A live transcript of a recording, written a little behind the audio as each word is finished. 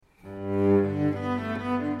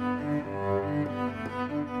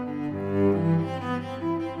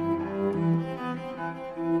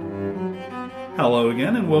Hello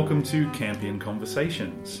again and welcome to Campion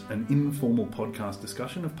Conversations, an informal podcast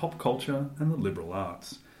discussion of pop culture and the liberal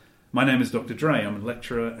arts. My name is Dr. Dre. I'm a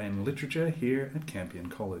lecturer in literature here at Campion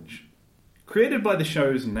College. Created by the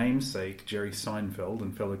show's namesake, Jerry Seinfeld,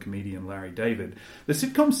 and fellow comedian Larry David, the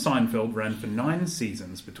sitcom Seinfeld ran for 9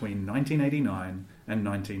 seasons between 1989 and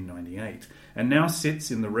 1998, and now sits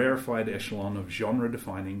in the rarefied echelon of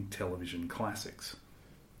genre-defining television classics.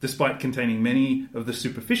 Despite containing many of the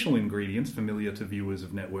superficial ingredients familiar to viewers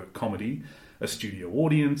of network comedy, a studio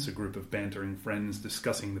audience, a group of bantering friends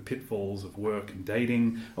discussing the pitfalls of work and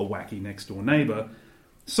dating, a wacky next-door neighbour,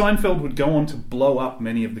 Seinfeld would go on to blow up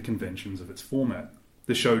many of the conventions of its format.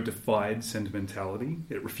 The show defied sentimentality.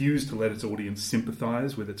 It refused to let its audience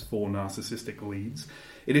sympathise with its 4 narcissistic leads.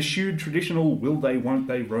 It eschewed traditional will-they,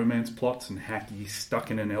 won't-they romance plots and hacky,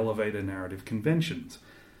 stuck-in-an-elevator narrative conventions.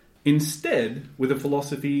 Instead, with a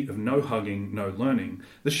philosophy of no hugging, no learning,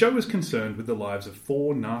 the show was concerned with the lives of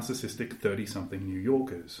 4 narcissistic 30-something New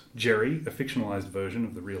Yorkers. Jerry, a fictionalised version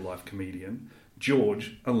of the real-life comedian,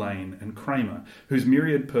 George, Elaine, and Kramer, whose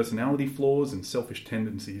myriad personality flaws and selfish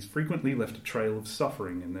tendencies frequently left a trail of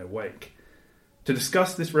suffering in their wake. To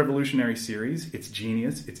discuss this revolutionary series, its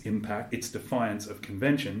genius, its impact, its defiance of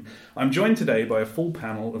convention, I'm joined today by a full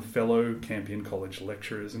panel of fellow Campion College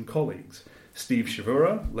lecturers and colleagues. Steve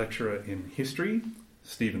Shavura, lecturer in history,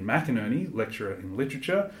 Stephen McInerney, lecturer in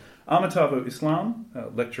literature, Amitavo Islam,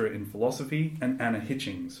 lecturer in philosophy, and Anna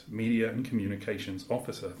Hitchings, media and communications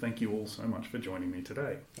officer. Thank you all so much for joining me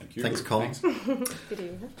today. Thank you. Thanks, Colin. Good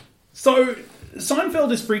evening. So,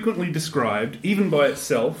 Seinfeld is frequently described, even by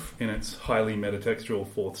itself, in its highly metatextual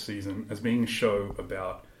 4th season, as being a show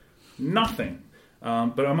about nothing.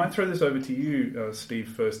 But I might throw this over to you, Steve,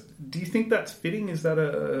 first. Do you think that's fitting? Is that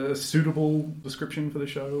a suitable description for the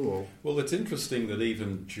show? Or? Well, it's interesting that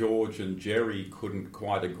even George and Jerry couldn't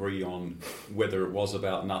quite agree on whether it was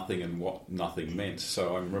about nothing and what nothing meant.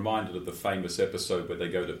 So I'm reminded of the famous episode where they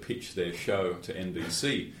go to pitch their show to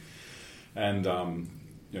NBC. And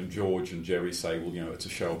George and Jerry say, well, it's a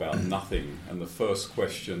show about nothing. And the first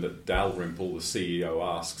question that Dalrymple, the CEO,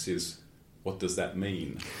 asks is, what does that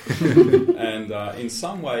mean? And in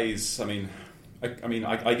some ways,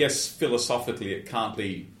 I guess philosophically it can't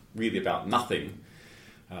be really about nothing,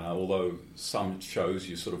 although some shows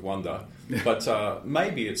you sort of wonder. But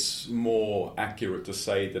maybe it's more accurate to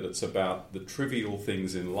say that it's about the trivial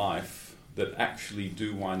things in life that actually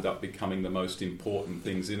do wind up becoming the most important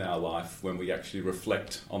things in our life when we actually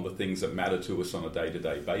reflect on the things that matter to us on a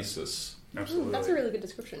day-to-day basis. Absolutely. That's a really good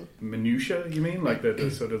description. Minutia, you mean? Like the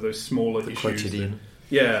sort of those smaller issues quotidian.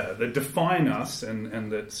 that define us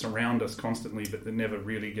and that surround us constantly, but that never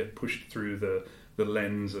really get pushed through the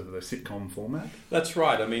lens of the sitcom format? That's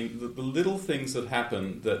right. I mean, the little things that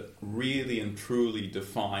happen that really and truly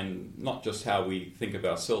define not just how we think of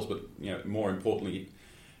ourselves, but more importantly,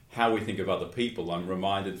 how we think of other people. I'm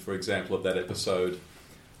reminded, for example, of that episode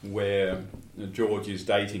where George is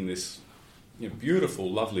dating this beautiful,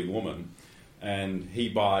 lovely woman, and he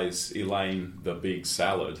buys Elaine the big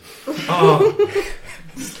salad.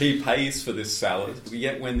 He pays for this salad,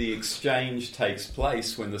 yet when the exchange takes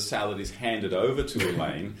place, when the salad is handed over to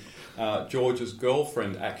Elaine, George's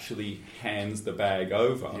girlfriend actually hands the bag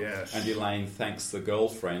over. Yes. And Elaine thanks the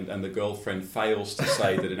girlfriend, and the girlfriend fails to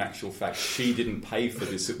say that in actual fact she didn't pay for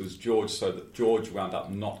this, it was George, so that George wound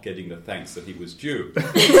up not getting the thanks that he was due.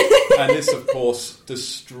 And this, of course,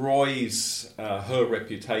 destroys her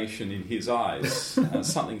reputation in his eyes.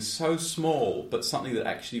 Something so small, but something that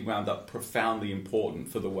actually wound up profoundly important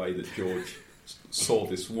for the way that George saw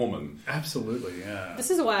this woman. Absolutely, yeah. This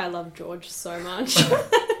is why I love George so much.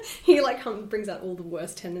 He brings out all the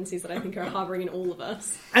worst tendencies that I think are harboring in all of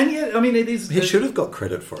us. And yet, it is... He should have got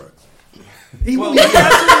credit for it. He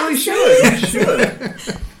absolutely should. He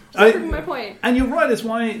should. Proving my point. And you're right. It's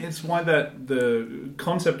why that the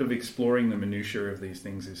concept of exploring the minutiae of these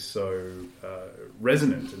things is so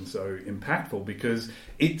resonant and so impactful, because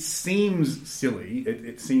it seems silly,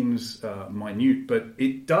 it seems minute, but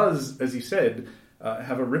it does, as you said,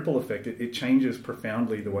 have a ripple effect. It changes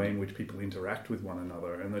profoundly the way in which people interact with one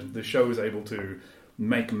another, and the show is able to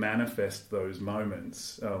make manifest those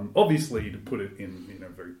moments. Obviously, to put it in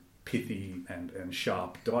very pithy and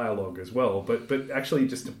sharp dialogue as well, but actually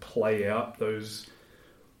just to play out those...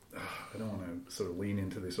 I don't want to sort of lean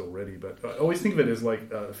into this already, but I always think of it as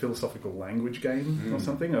like a philosophical language game or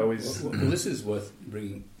something. Well, this is worth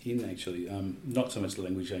bringing in, actually. Not so much the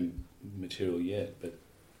language game material yet, but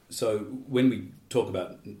so when we talk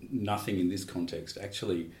about nothing in this context,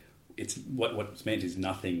 actually, it's what's meant is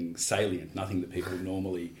nothing salient, nothing that people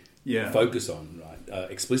normally focus on, right,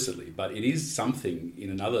 explicitly. But it is something in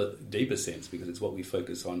another deeper sense because it's what we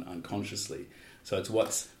focus on unconsciously. So it's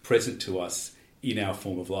what's present to us in our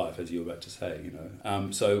form of life, as you were about to say, you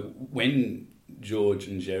know. So when George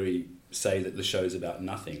and Jerry say that the show's about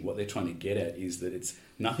nothing, what they're trying to get at is that it's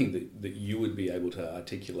nothing that you would be able to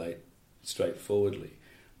articulate straightforwardly.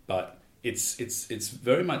 But it's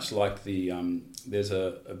very much like the there's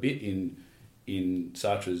a bit in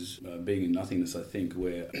Sartre's Being in Nothingness, I think,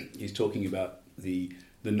 where he's talking about the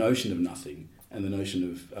notion of nothing and the notion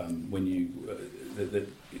of when you that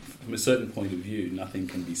from a certain point of view, nothing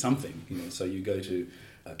can be something. You know, so you go to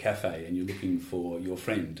a cafe and you're looking for your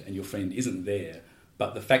friend, and your friend isn't there.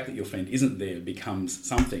 But the fact that your friend isn't there becomes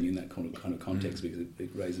something in that kind of context because it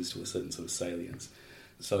raises to a certain sort of salience.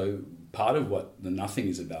 So part of what the nothing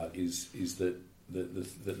is about is that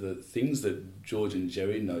the things that George and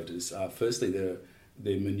Jerry notice are, firstly, they're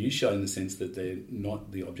minutiae in the sense that they're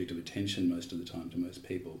not the object of attention most of the time to most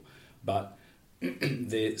people, but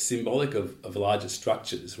they're symbolic of larger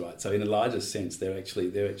structures, right? So in a larger sense, they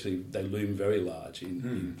loom very large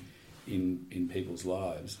in people's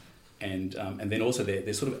lives. And then also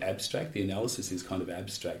they're sort of abstract. The analysis is kind of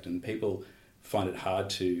abstract, and people find it hard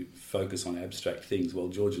to focus on abstract things. While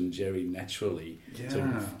George and Jerry naturally sort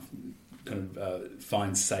of kind of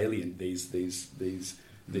find salient these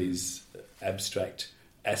abstract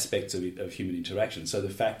aspects of human interaction. So the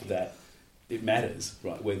fact that it matters,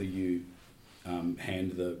 right? Whether you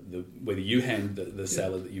hand the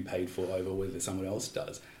salad that you paid for over, whether someone else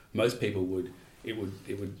does. Most people would. It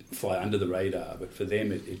would fly under the radar, but for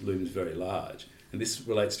them it looms very large. And this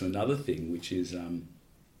relates to another thing, which is,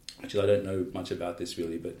 actually I don't know much about this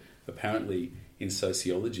really, but apparently in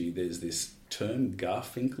sociology there's this term,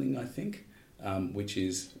 Garfinkeling, I think, which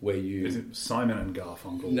is where you... Is it Simon and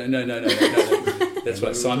Garfunkel? No. That's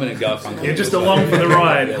right, Simon and Garfunkel. Yeah, just along for the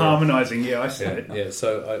ride, harmonising. Yeah, I said it. Yeah,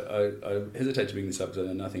 so I hesitate to bring this up because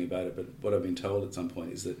I know nothing about it, but what I've been told at some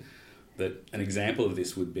point is that an example of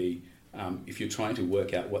this would be if you're trying to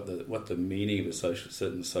work out what the meaning of a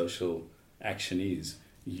certain social action is,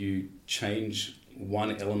 you change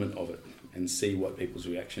one element of it and see what people's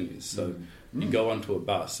reaction is. So you go onto a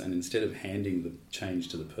bus, and instead of handing the change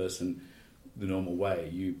to the person the normal way,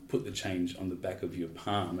 you put the change on the back of your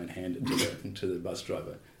palm and hand it to the bus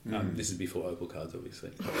driver. This is before Opal cards,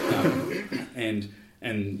 obviously, and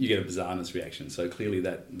you get a bizarreness reaction. So clearly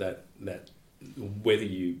that whether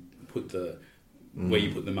you put where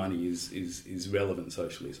you put the money is relevant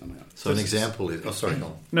socially somehow. So an example is... Oh, sorry,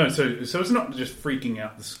 Colin. No, so it's not just freaking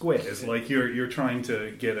out the squares. Like you're trying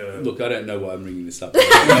to get a... Look, I don't know why I'm bringing this up. No,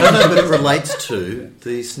 but it relates to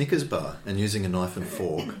the Snickers bar and using a knife and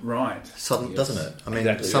fork. Right. Doesn't it? I mean,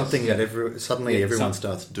 exactly, something that everyone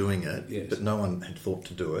starts doing it, but no one had thought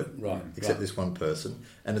to do it, except this one person.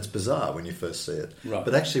 And it's bizarre when you first see it. Right.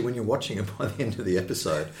 But actually, when you're watching it by the end of the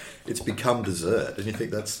episode, it's become dessert. And you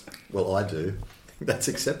think I do. That's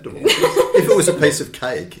acceptable. If it was a piece of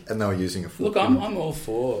cake and they were using a fork. Look, I'm all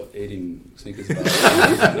for eating Snickers bars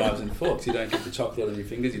using knives and forks. You don't get the chocolate on your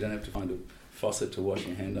fingers. You don't have to find a faucet to wash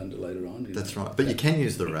your hand under later on. That's right. But you can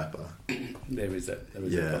use the wrapper. There is a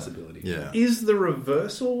possibility. Yeah. Is the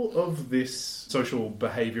reversal of this social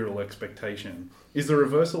behavioural expectation, is the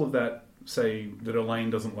reversal of that, say, that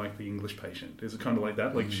Elaine doesn't like the English patient? Is it kind of like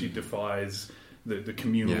that? Like she defies... The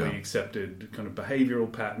communally accepted kind of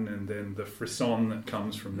behavioural pattern, and then the frisson that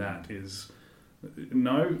comes from that is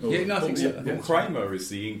no. I think so. Well, Kramer is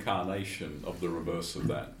the incarnation of the reverse of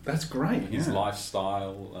that. That's great. His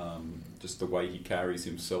lifestyle, just the way he carries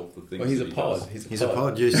himself, the things. Well, he's that a pod. He's a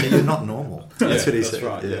pod. You see, you're not normal. That's what he said.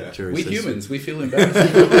 Right. Yeah. We humans, we feel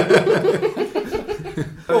embarrassed.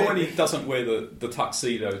 Well, when he doesn't wear the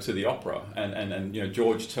tuxedo to the opera, and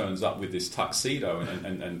George turns up with this tuxedo,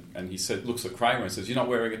 and he looks at Kramer and says, "You're not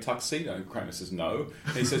wearing a tuxedo." And Kramer says, "No."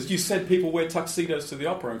 And he says, "You said people wear tuxedos to the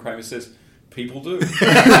opera." And Kramer says, "People do."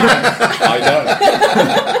 I don't.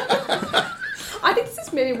 I think this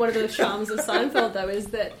is maybe one of the charms of Seinfeld, though, is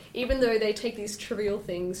that even though they take these trivial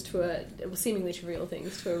things seemingly trivial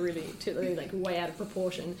things to really like way out of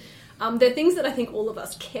proportion. They're things that I think all of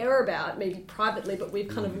us care about, maybe privately, but we've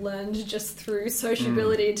kind of learned just through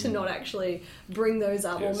sociability to not actually bring those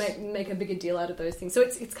up or make a bigger deal out of those things. So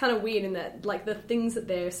it's kind of weird in that, like, the things that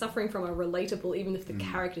they're suffering from are relatable, even if the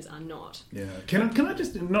characters are not. Yeah. Can I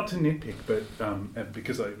just, not to nitpick, but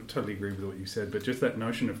because I totally agree with what you said, but just that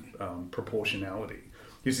notion of proportionality.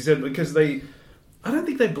 Because you said, because I don't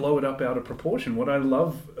think they blow it up out of proportion. What I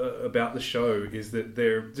love about the show is that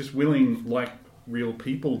they're just willing, like real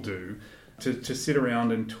people do, to sit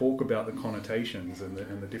around and talk about the connotations and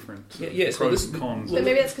the different yes, pros and cons. But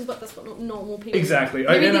maybe that's because that's what normal people... Exactly.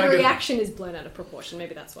 Maybe And the I guess- reaction is blown out of proportion.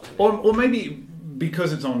 Maybe that's what I mean. Or maybe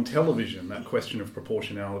because it's on television, that question of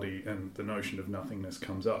proportionality and the notion of nothingness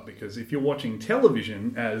comes up. Because if you're watching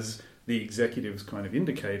television, as the executives kind of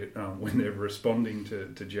indicate when they're responding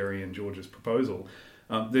to Jerry and George's proposal,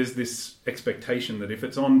 there's this expectation that if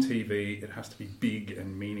it's on TV, it has to be big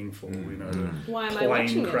and meaningful. You know, Why am I plane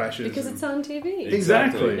watching crashes it? Because and- it's on TV.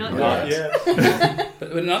 Exactly. Not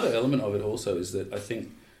But another element of it also is that I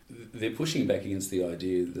think they're pushing back against the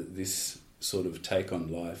idea that this sort of take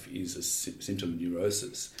on life is a symptom of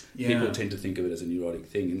neurosis. Yeah. People tend to think of it as a neurotic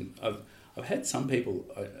thing, and I've had some people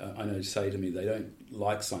I know say to me they don't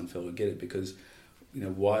like Seinfeld or get it because, you know,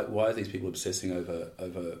 why are these people obsessing over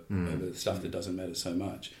stuff that doesn't matter so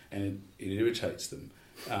much, and it irritates them.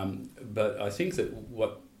 But I think that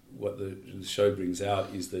what the show brings out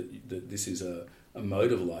is that this is a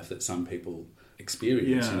mode of life that some people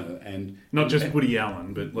experience, Yeah. you know, and Not just Woody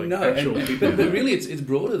Allen, but like no, actual people. but really it's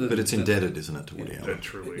broader than. But it's indebted, isn't it, to Woody Allen?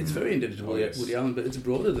 Truly. It's very indebted to yes. Woody Allen, but it's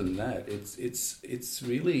broader than that. It's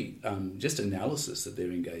really just analysis that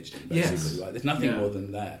they're engaged in, basically, Yes. right? There's nothing Yeah. more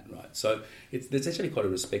than that, right? So it's actually quite a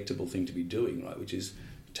respectable thing to be doing, right? Which is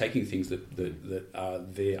taking things that are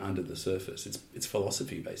there under the surface. It's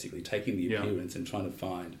philosophy, basically, taking the Yeah. appearance and trying to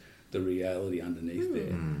find the reality underneath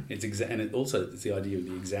there. It's and it's the idea of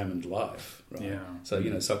the examined life, right? Yeah. So, you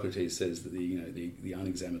know, Socrates says that the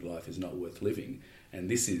unexamined life is not worth living, and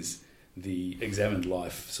this is the examined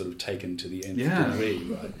life sort of taken to the nth degree,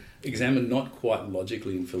 right? Examined not quite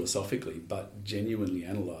logically and philosophically, but genuinely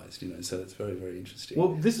analysed, you know, so that's very, very interesting.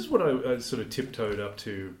 Well, this is what I sort of tiptoed up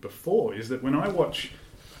to before, is that when I watch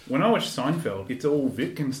Seinfeld, it's all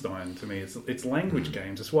Wittgenstein to me. It's language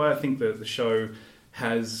games. That's why I think that the show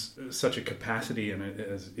has such a capacity and it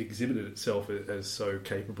has exhibited itself as so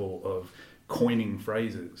capable of coining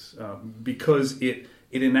phrases, because it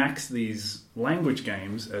enacts these language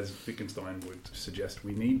games, as Wittgenstein would suggest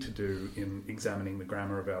we need to do in examining the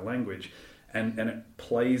grammar of our language, and it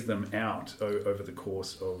plays them out over the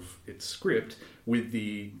course of its script with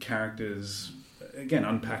the characters, again,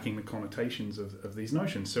 unpacking the connotations of these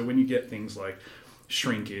notions. So when you get things like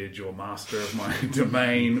shrinkage or master of my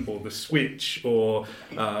domain or the switch or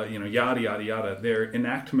yada yada yada, they're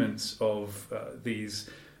enactments of these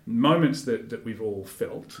moments that we've all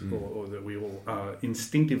felt or that we all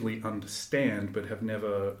instinctively understand but have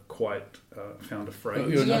never quite found a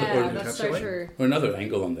phrase. That's so true. Or another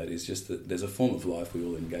angle on that is just that there's a form of life we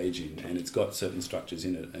all engage in, and it's got certain structures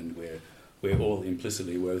in it, and we're all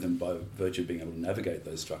implicitly aware of them by virtue of being able to navigate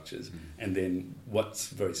those structures. And then what's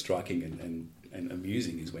very striking and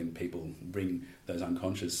amusing is when people bring those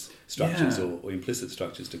unconscious structures or implicit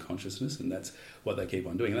structures to consciousness, and that's what they keep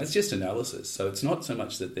on doing. And that's just analysis. So it's not so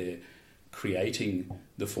much that they're creating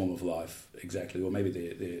the form of life exactly, or maybe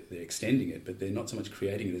they're extending it, but they're not so much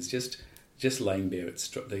creating it. It's just laying bare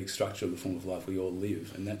the structure of the form of life we all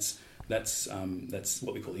live, and that's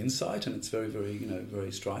what we call insight, and it's very, very,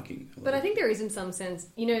 very striking. But I think there is, in some sense,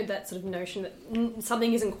 that sort of notion that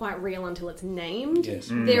something isn't quite real until it's named. Yes.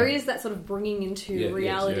 There is that sort of bringing into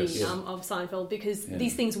reality yes. of Seinfeld, because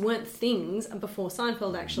these things weren't things before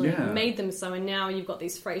Seinfeld actually made them so, and now you've got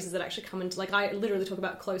these phrases that actually come into, like, I literally talk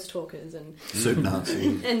about close talkers and soup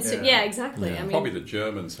Nazi. and exactly. Yeah. I mean, Probably the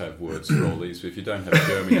Germans have words for all these, but if you don't have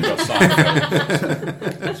German, you've got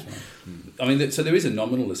Seinfeld. That's right. I mean, so there is a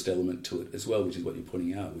nominalist element to it as well, which is what you're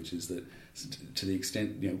pointing out, which is that to the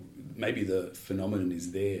extent, maybe the phenomenon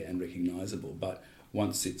is there and recognisable, but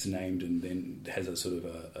once it's named and then has a sort of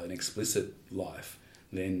an explicit life,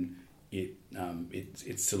 then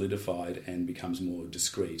it's solidified and becomes more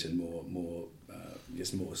discrete and more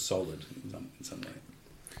solid in some way.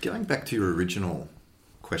 Going back to your original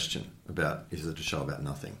question about is it a show about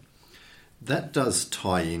nothing, that does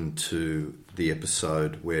tie into the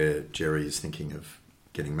episode where Jerry is thinking of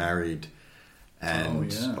getting married,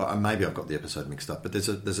 and maybe I've got the episode mixed up, but there's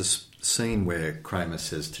a scene where Kramer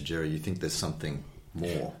says to Jerry, "You think there's something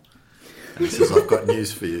more?" And he says, "I've got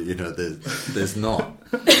news for you. There's not."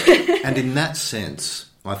 And in that sense,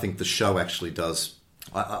 I think the show actually does.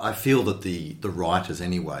 I feel that the writers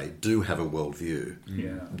anyway do have a worldview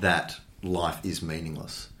that life is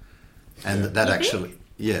meaningless, and that actually.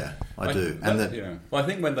 Yeah, I do. Well, I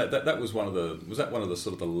think when that was one of the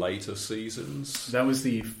sort of the later seasons. That was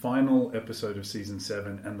the final episode of season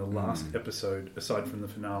 7 and the last episode, aside from the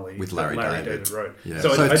finale, with Larry David wrote. Yeah.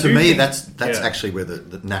 So I to do me, think, that's actually where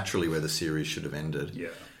naturally where the series should have ended. Yeah.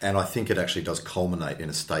 And I think it actually does culminate in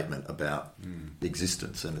a statement about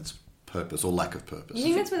existence and its purpose or lack of purpose. You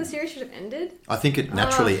think that's where the series should have ended? I think it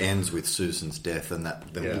naturally ends with Susan's death and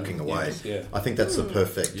them walking away. Yeah. I think that's the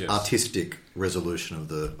perfect Yes. artistic resolution of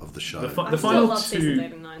the show. I still love seasons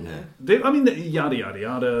 8 and 9 though. I mean, yada yada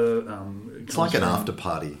yada. It's like an after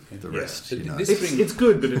party. The rest, But you know. It's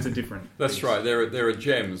good, but it's a different. That's right. There are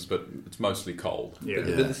gems, but it's mostly cold. Yeah.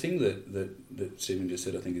 But the thing that Stephen just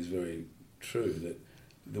said, I think, is very true. That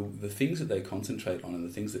the things that they concentrate on and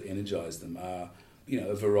the things that energise them are,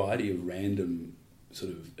 a variety of random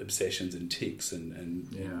sort of obsessions and tics, and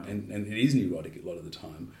it is neurotic a lot of the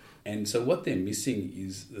time. And so what they're missing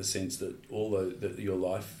is the sense that although that your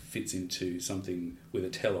life fits into something with a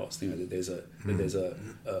telos, that there's a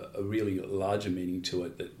really larger meaning to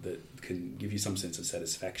it that can give you some sense of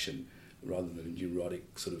satisfaction rather than a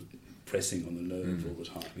neurotic sort of pressing on the nerve all the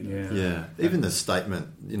time. Yeah. Even the statement,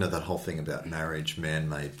 that whole thing about marriage,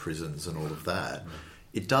 man-made prisons and all of that,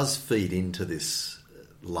 it does feed into this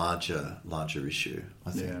larger issue.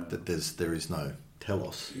 I think that there is no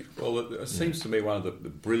telos. Well, it seems to me one of the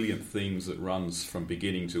brilliant themes that runs from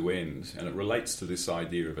beginning to end, and it relates to this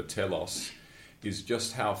idea of a telos, is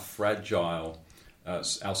just how fragile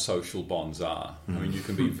our social bonds are. I mean, you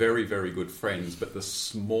can be very, very good friends, but the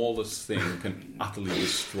smallest thing can utterly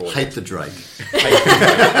destroy. Hate the Drake. That's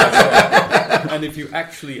right. And if you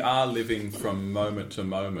actually are living from moment to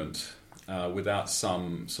moment without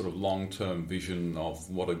some sort of long-term vision of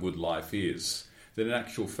what a good life is, then in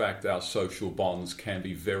actual fact our social bonds can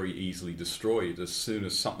be very easily destroyed as soon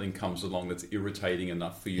as something comes along that's irritating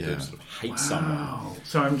enough for you to sort of hate someone.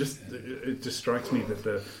 So it just strikes me that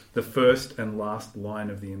the first and last line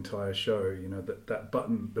of the entire show, that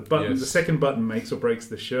button, Yes. the second button makes or breaks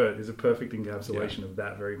the shirt, is a perfect encapsulation of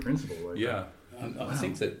that very principle. I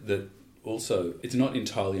think that also it's not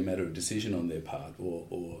entirely a matter of decision on their part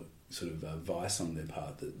or sort of vice on their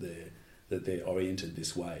part that they're oriented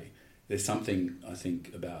this way. There's something, I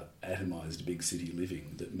think, about atomised big city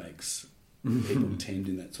living that makes people tend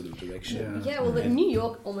in that sort of direction. Yeah, well, New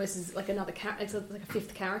York almost is like another character. It's like a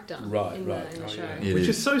fifth character in the show. Yeah. Which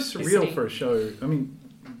is so surreal for a show. I mean,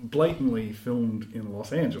 blatantly filmed in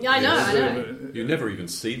Los Angeles. Yeah, I know. You never even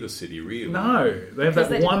see the city, really. No, they have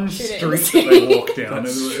that one street that they walk down.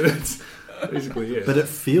 It's basically it. But it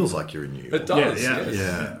feels like you're in New York. It does.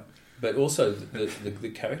 Yeah. But also, the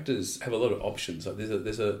characters have a lot of options. Like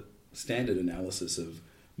there's a standard analysis of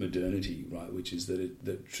modernity, right, which is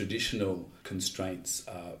that traditional constraints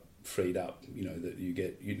are freed up. That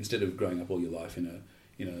you instead of growing up all your life in a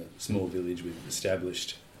small village with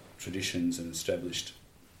established traditions and established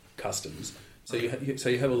customs, so you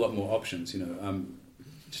have a lot more options. To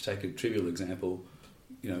take a trivial example,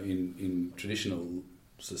 in traditional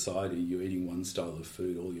society, you're eating one style of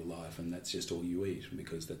food all your life, and that's just all you eat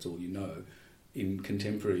because that's all you know. In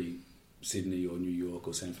contemporary Sydney or New York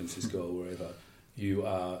or San Francisco or wherever, you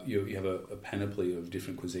have a panoply of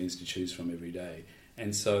different cuisines to choose from every day,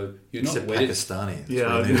 and so you're not wedded. Pakistani.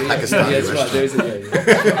 Pakistani.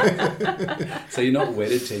 That's right. So you're not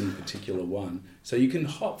wedded to any particular one. So you can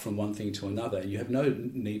hop from one thing to another, and you have no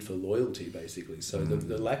need for loyalty, basically. So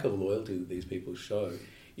the lack of loyalty that these people show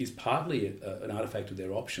is partly an artifact of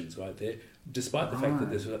their options, right? Despite the fact that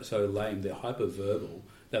they're so lame, they're hyper-verbal.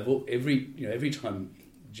 Every time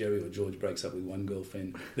Jerry or George breaks up with one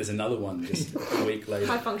girlfriend, there's another one just a week later.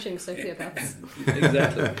 High-functioning sociopaths.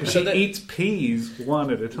 Exactly. She eats peas one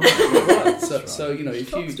at a time. Right. So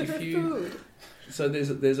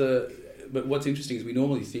But what's interesting is we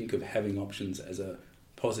normally think of having options as a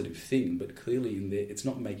positive thing, but clearly it's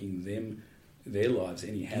not making their lives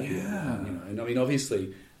any happier. And I mean,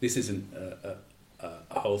 obviously, this isn't a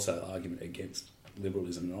wholesale argument against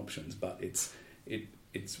liberalism and options, but it's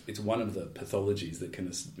one of the pathologies that can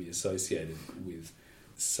be associated with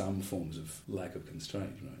some forms of lack of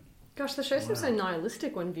constraint, right? Gosh, the show seems so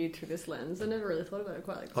nihilistic when viewed through this lens. I never really thought about it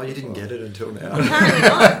quite like that. Oh, you didn't get it until now?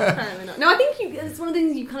 Apparently not. No, I think it's one of the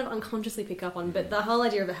things you kind of unconsciously pick up on, but the whole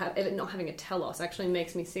idea of it not having a telos actually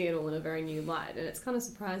makes me see it all in a very new light, and it's kind of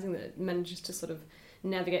surprising that it manages to sort of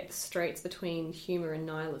navigate the straits between humour and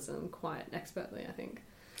nihilism quite expertly, I think.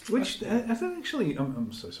 Which I think actually,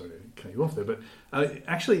 I'm so sorry to cut you off there, but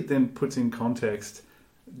actually then puts in context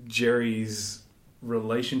Jerry's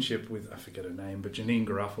relationship with, I forget her name, but Janine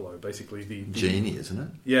Garofalo, basically the Jeannie, isn't it?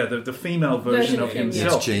 Yeah, the female version of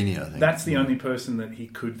himself. It's Jeannie, I think. That's the only person that he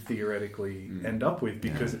could theoretically end up with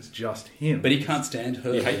because it's just him. But he can't stand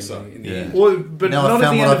her. He hates her. In the end. Well, but now not I found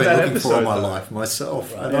at the what end I've of been that looking episode, for in my though. life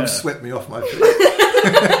myself, Right. and I've swept me off my feet.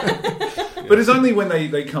 But it's only when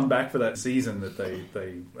they come back for that season that they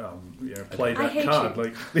play that card. You.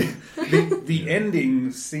 Like the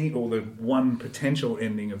ending scene, or the one potential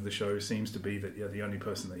ending of the show seems to be that the only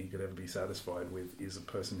person that he could ever be satisfied with is a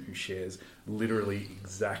person who shares literally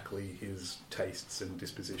exactly his tastes and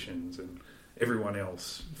dispositions, and everyone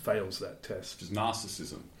else fails that test. Just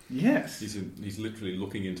narcissism. Yes, he's literally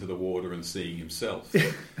looking into the water and seeing himself.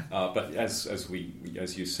 But as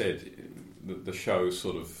you said, the show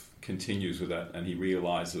sort of continues with that, and he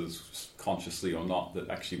realizes, consciously or not,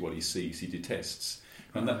 that actually what he sees he detests,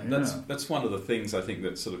 and that's one of the things I think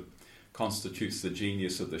that sort of constitutes the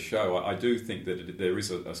genius of the show. I do think that there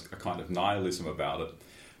is a kind of nihilism about it,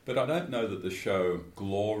 but I don't know that the show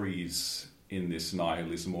glories in this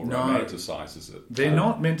nihilism or romanticizes it. They're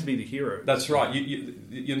not meant to be the hero. That's right.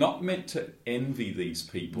 You're not meant to envy these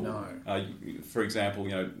people. No. For example,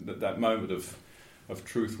 that moment of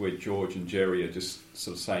truth where George and Jerry are just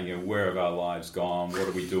sort of saying, where have our lives gone? What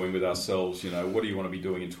are we doing with ourselves? What do you want to be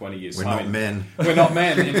doing in 20 years' time? We're not men. We're not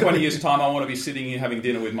men. In 20 years' time, I want to be sitting here having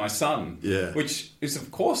dinner with my son. Yeah. Which is, of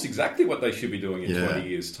course, exactly what they should be doing in 20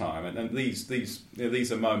 years' time. And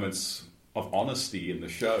these are moments of honesty in the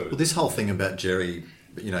show. Well, this whole thing about Jerry,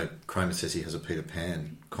 Kramer says he has a Peter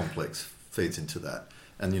Pan complex, feeds into that.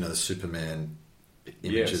 And, the Superman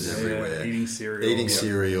images everywhere. Eating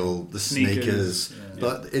cereal, the sneakers.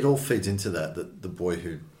 But it all feeds into that the boy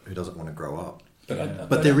who doesn't want to grow up.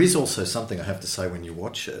 But there is also something, I have to say, when you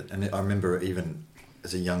watch it, and I remember even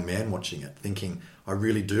as a young man watching it, thinking, I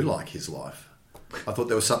really do like his life. I thought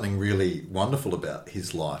there was something really wonderful about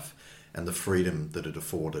his life and the freedom that it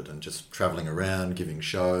afforded, and just travelling around, giving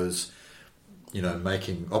shows,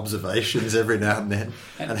 making observations every now and then,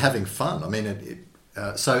 and having fun. I mean,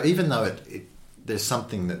 so even though there's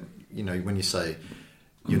something that, when you say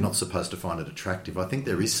you're not supposed to find it attractive, I think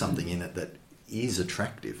there is something in it that is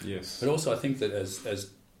attractive. Yes. But also I think that as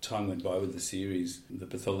time went by with the series, the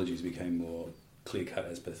pathologies became more clear-cut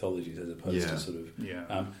as pathologies as opposed to sort of...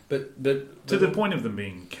 But to the point of them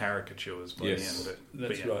being caricatures by the end of it.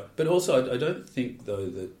 That's right. But also I don't think, though,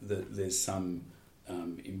 that there's some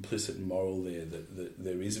implicit moral there, that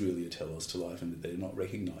there is really a telos to life and that they're not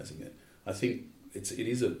recognising it. I think it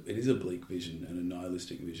is a bleak vision and a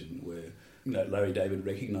nihilistic vision where Larry David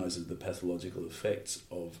recognises the pathological effects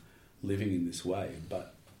of living in this way,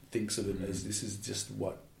 but thinks of it as this is just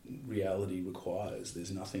what reality requires.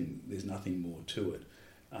 There's nothing more to it.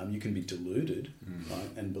 You can be deluded, right,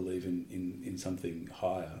 and believe in something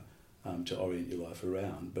higher to orient your life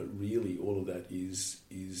around, but really all of that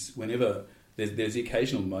is whenever there's the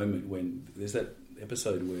occasional moment when there's that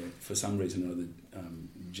episode where for some reason or other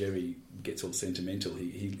Jerry gets all sentimental.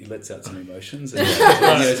 He lets out some emotions. And,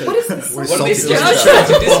 what is this? What is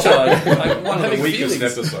discharge? One of the weakest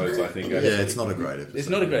episodes, I think. Actually. Yeah, it's not a great episode. It's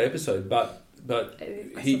not a great episode, but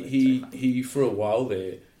he for a while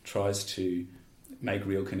there tries to make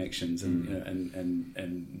real connections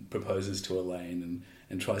and proposes to Elaine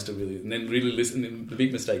and tries to really listen. And the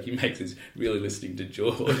big mistake he makes is really listening to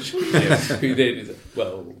George, who then is,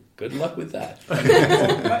 well, good luck with that.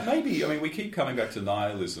 Maybe, we keep coming back to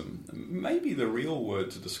nihilism. Maybe the real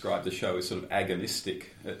word to describe the show is sort of agonistic.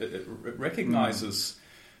 It recognises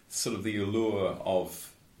sort of the allure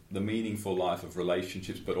of the meaningful life of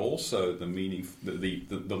relationships, but also the meaning,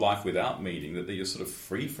 the life without meaning, that you're sort of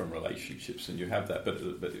free from relationships, and you have that.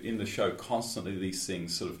 But in the show, constantly these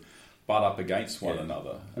things sort of butt up against one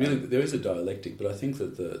another. Really, there is a dialectic, but I think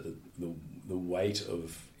that the weight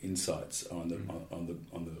of insights are on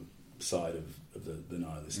the side of the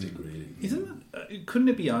nihilistic reading. Couldn't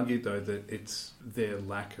it be argued though that it's their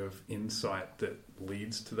lack of insight that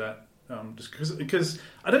leads to that? Just because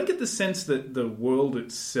I don't get the sense that the world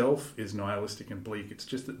itself is nihilistic and bleak. It's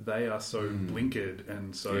just that they are so blinkered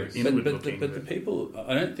and so inward looking. But the people,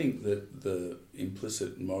 I don't think that the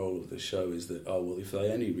implicit moral of the show is that, if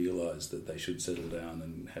they only realise that they should settle down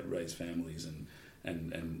and raise families and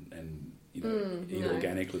eat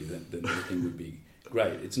organically, then everything would be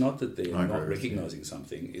great. It's not that they're not recognising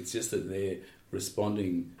something. It's just that they're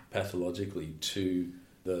responding pathologically to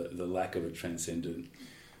the lack of a transcendent.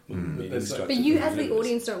 But you, as the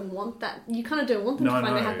audience, don't want that. You kind of don't want them to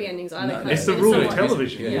find the happy endings either. It's the rule of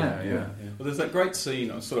television. Yeah. Well, there's that great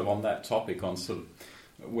scene, sort of on that topic,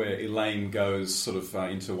 where Elaine goes sort of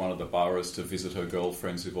into one of the boroughs to visit her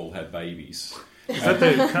girlfriends who've all had babies. Is that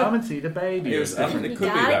the come and see the baby? It could be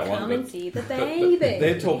that one. Come and see the baby. But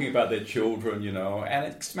they're talking about their children, and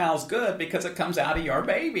it smells good because it comes out of your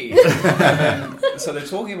baby. So they're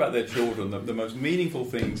talking about their children, the most meaningful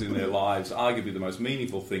things in their lives, arguably the most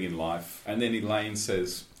meaningful thing in life. And then Elaine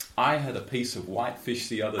says, I had a piece of whitefish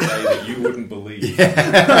the other day that you wouldn't believe.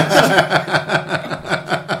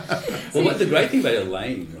 Well, the great thing about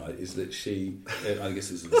Elaine, right, is that she, I guess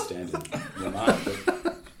this is the standard remark,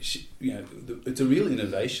 but she, it's a real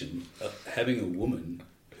innovation having a woman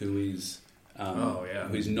who is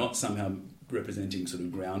who's not somehow representing sort of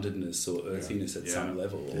groundedness or earthiness at some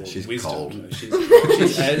level, or she's wisdom. cold.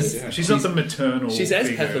 She's not the maternal. She's as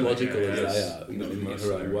figure, pathological as yes. they are, in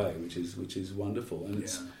her own way, which is wonderful, and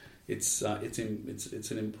it's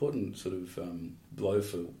an important sort of blow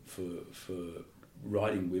for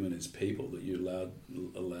writing women as people, that you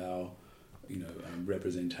allow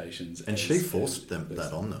representations. And she forced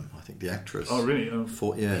that on them. I think the actress. Oh, really?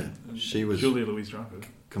 She was Julia Louis-Dreyfus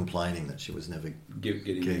complaining that she was never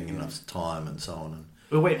getting enough time and so on.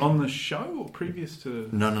 Well, wait, on the show or previous to?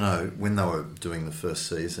 No. When they were doing the first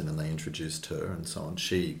season and they introduced her and so on,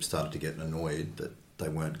 she started to get annoyed that they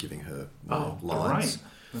weren't giving her more lines. Great.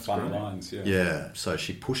 That's Fun great. lines, yeah. Yeah, so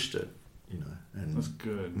she pushed it, And that's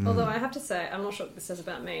good. Although I have to say, I'm not sure what this says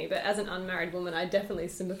about me, but as an unmarried woman, I definitely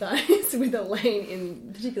sympathise with Elaine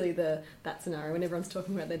in particularly that scenario when everyone's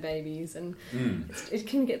talking about their babies, and it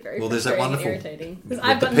can get very there's that frustrating and wonderful irritating. with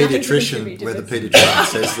I've the got nothing to paediatrician contribute to where the this. paediatrician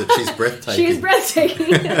says that she's breathtaking. She is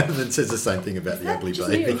breathtaking. And then says the same thing about the ugly Just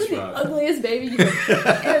baby. the ugliest baby you've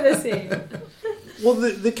ever seen. Well,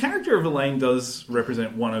 the character of Elaine does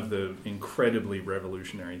represent one of the incredibly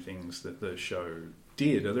revolutionary things that the show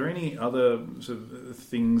did. Are there any other sort of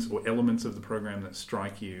things or elements of the program that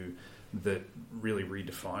strike you that really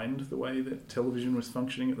redefined the way that television was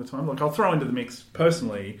functioning at the time? Like, I'll throw into the mix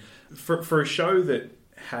personally, for a show that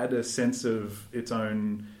had a sense of its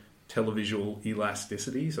own televisual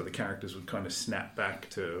elasticity, so the characters would kind of snap back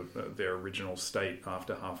to their original state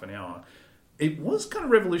after half an hour. It was kind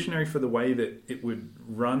of revolutionary for the way that it would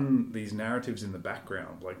run these narratives in the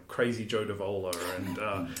background, like Crazy Joe Davola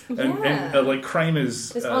and like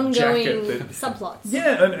Kramer's ongoing jacket. Subplots.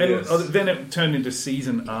 Yeah, and then it turned into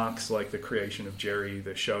season arcs, like the creation of Jerry,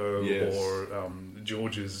 the show, or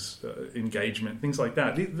George's engagement, things like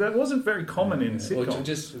that. That wasn't very common in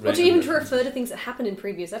sitcoms. Or even to refer to things that happened in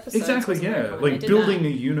previous episodes. Exactly, yeah. Like building a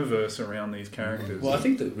universe around these characters. Well, I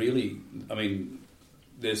think that really,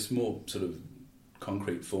 there's more sort of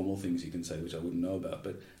concrete, formal things you can say, which I wouldn't know about,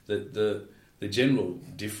 but the general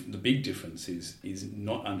the big difference is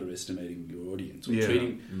not underestimating your audience or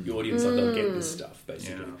treating your audience like they'll get this stuff,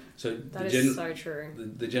 basically. Yeah. So that is so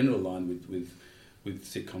true. The general line with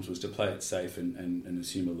sitcoms was to play it safe and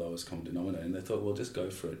assume a lowest common denominator, and they thought, well, just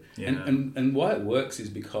go for it. Yeah. And why it works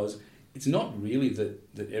is because it's not really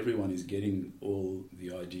that everyone is getting all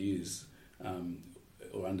the ideas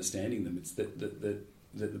or understanding them. It's that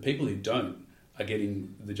the people who don't are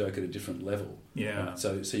getting the joke at a different level. Yeah.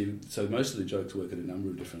 So most of the jokes work at a number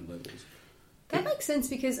of different levels. That makes sense,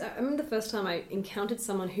 because I remember the first time I encountered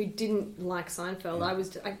someone who didn't like Seinfeld. I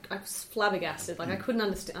was flabbergasted. Like, I couldn't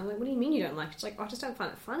understand. I'm like, what do you mean you don't like it? She's like, I just don't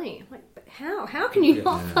find it funny. I'm like, but how? How can you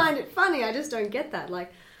not find it funny? I just don't get that.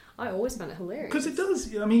 Like, I always found it hilarious. Because it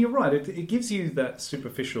does, you're right, it gives you that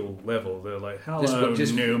superficial level. They're like, hello,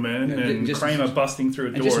 Newman, and Kramer busting through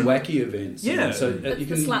a door. And just wacky events. Yeah. So you can,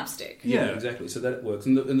 the slapstick. Yeah, exactly. So that works.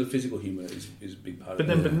 And the physical humour is a big part of it. But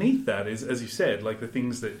then beneath that is, as you said, like the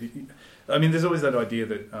things that... there's always that idea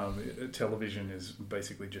that television is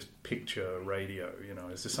basically just picture radio,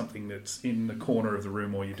 It's just something that's in the corner of the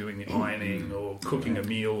room while you're doing the ironing or cooking a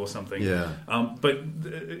meal or something. Yeah. But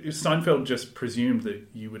Seinfeld just presumed that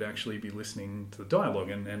you would actually be listening to the dialogue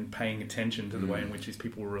and paying attention to the way in which these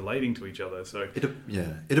people were relating to each other. So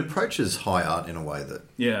it approaches high art in a way that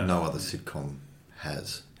no other sitcom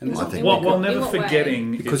has. I think while never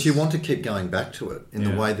forgetting, because you want to keep going back to it in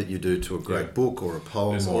the way that you do to a great book or a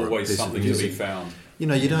poem. There's or always something to be found. You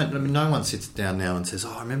don't. No one sits down now and says,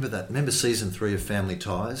 "Oh, I remember that. Remember season 3 of Family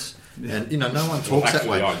Ties?" And no one talks that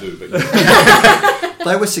way. I do, but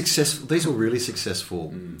they were successful. These were really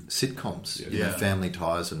successful sitcoms. Family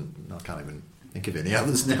Ties, and I can't even think of any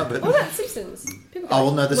others now. But what about Simpsons?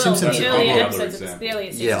 The Simpsons. The earlier episodes, the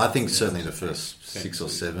earlier seasons. Yeah, I think certainly the first 6 or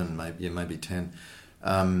 7, maybe 10.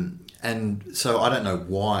 And so I don't know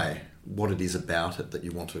what it is about it that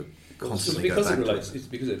you want to constantly go back to. It's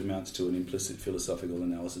because it amounts to an implicit philosophical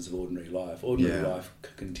analysis of ordinary life. Ordinary life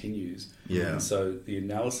continues. Yeah. And so the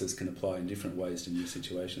analysis can apply in different ways to new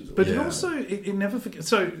situations. But it also, it never forgets.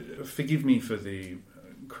 So forgive me for the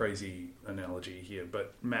crazy analogy here,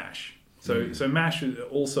 but MASH. So MASH is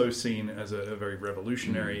also seen as a very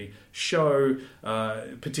revolutionary show,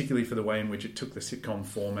 particularly for the way in which it took the sitcom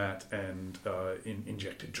format and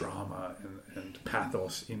injected drama and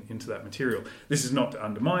pathos into that material. This is not to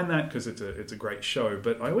undermine that, because it's a great show,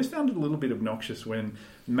 but I always found it a little bit obnoxious when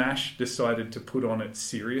MASH decided to put on its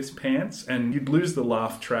serious pants, and you'd lose the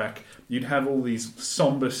laugh track. You'd have all these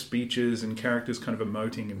somber speeches and characters kind of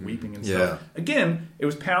emoting and weeping and stuff. Again, it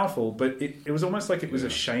was powerful, but it was almost like it was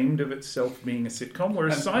ashamed of itself being a sitcom,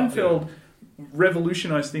 whereas Seinfeld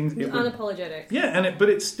revolutionized things. It was unapologetic. Yeah, but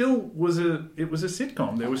it still was a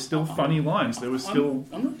sitcom. There was still funny lines. There was still.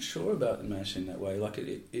 I'm not sure about MASH in that way. Like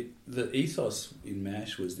the ethos in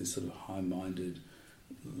MASH was this sort of high-minded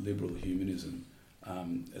liberal humanism,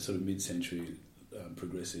 a sort of mid-century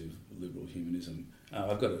progressive liberal humanism.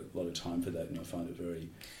 I've got a lot of time for that, and I find it very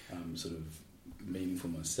sort of meaningful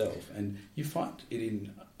myself. And you find it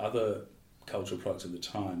in other cultural products of the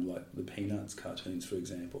time, like the Peanuts cartoons, for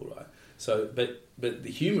example, right? So, but the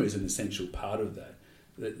humour is an essential part of that.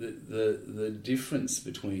 The difference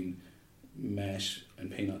between MASH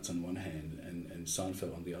and Peanuts on one hand and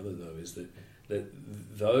Seinfeld on the other, though, is that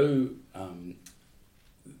though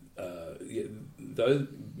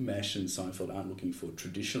MASH and Seinfeld aren't looking for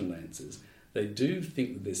traditional answers, they do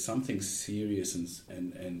think that there's something serious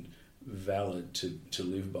and valid to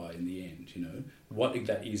live by in the end. You know, what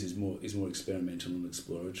that is more experimental and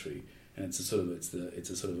exploratory, and it's a sort of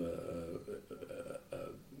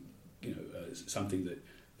something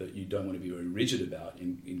that you don't want to be very rigid about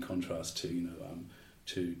in contrast to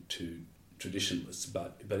to traditionalists,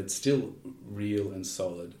 but it's still real and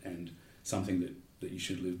solid and something that you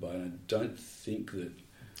should live by. And I don't think that.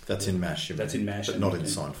 That's in MASH. That's in MASH, but not in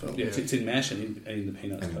Seinfeld. Yeah, it's in MASH and in the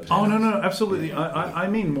Peanuts. Oh no, absolutely. Yeah. I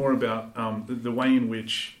mean more about the way in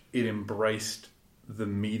which it embraced the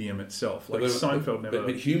medium itself. Like Seinfeld never.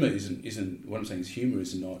 But humour isn't. What I'm saying is humour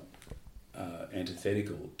is not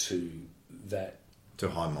antithetical to that. To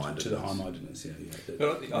high-mindedness. To the high-mindedness, yeah.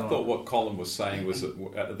 But I thought what Colin was saying was that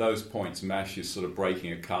at those points, MASH is sort of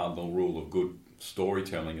breaking a cardinal rule of good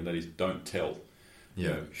storytelling, and that is don't tell. Yeah. You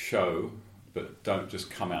know, show, but don't just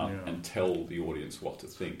come out and tell the audience what to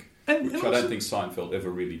think, which and I don't think Seinfeld ever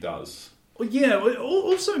really does. Well, yeah,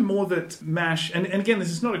 also more that MASH, and again, this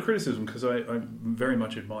is not a criticism because I very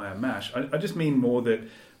much admire MASH. I just mean more that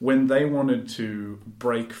when they wanted to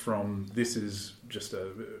break from this is just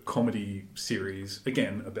a comedy series,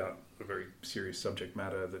 again, about a very serious subject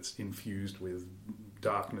matter that's infused with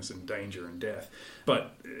darkness and danger and death.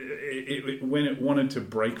 But when it wanted to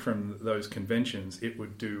break from those conventions, it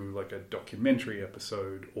would do like a documentary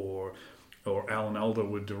episode, or Alan Alda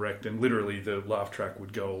would direct, and literally the laugh track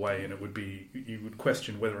would go away, and it would be, you would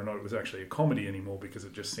question whether or not it was actually a comedy anymore because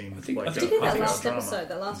it just seemed like a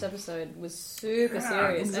that last episode was super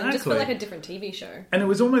serious, exactly. and just felt like a different TV show. And there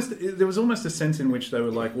was almost a sense in which they were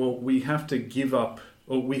like, well, we have to give up,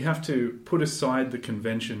 or we have to put aside the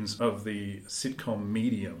conventions of the sitcom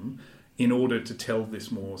medium in order to tell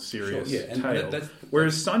this more serious tale.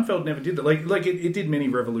 Whereas Seinfeld never did that. Like it did many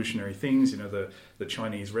revolutionary things, the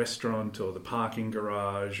Chinese restaurant or the parking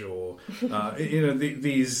garage, or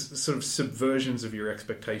these sort of subversions of your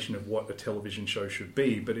expectation of what a television show should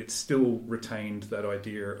be. But it still retained that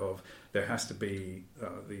idea of there has to be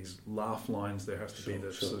these laugh lines, there has to be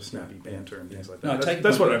the sort of snappy banter and things like that.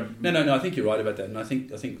 That's what I'm. No. I think you're right about that, and I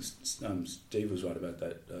think Steve was right about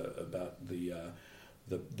that about the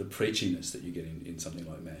preachiness that you get in something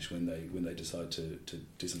like MASH when they decide to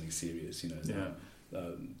do something serious, and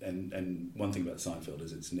one thing about Seinfeld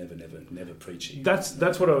is it's never preachy.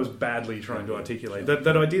 That's what I was badly trying to articulate.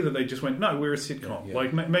 That idea that they just went, no, we're a sitcom. Yeah.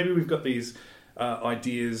 Like maybe we've got these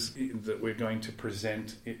ideas that we're going to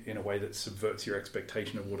present in a way that subverts your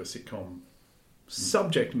expectation of what a sitcom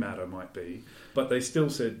subject matter might be, but they still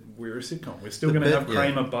said we're a sitcom. We're still going to have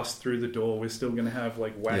Kramer bust through the door. We're still going to have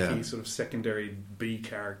like wacky sort of secondary B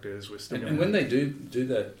characters. We're still and when they do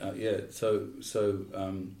that, So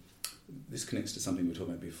this connects to something we were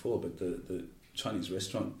talking about before, but the Chinese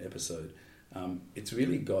restaurant episode. It's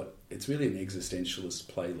really an existentialist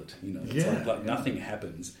playlet. It's like nothing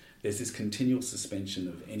happens. There's this continual suspension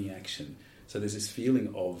of any action. So there's this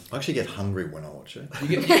feeling of... I actually get hungry when I watch it.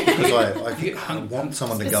 Because I want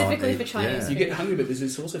someone to go and eat. Specifically for Chinese. You get hungry, but there's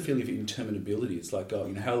this also feeling of interminability. It's like,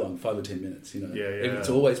 how long? 5 or 10 minutes, It's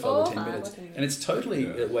always 5 or 10 minutes. And it's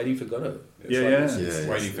totally waiting for Godot. It's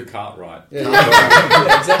waiting for Cartwright.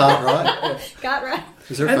 Exactly. Cartwright.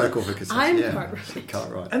 Is there a vocal for cassettes? I'm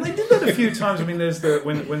Cartwright. And they did that a few times. I mean, there's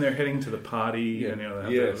when they're heading to the party, and they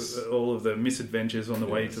have all of the misadventures on the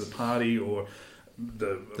way to the party, or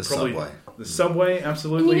The probably subway. the subway,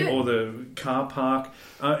 absolutely, You know, or the car park.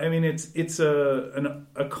 I mean, it's a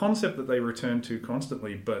concept that they return to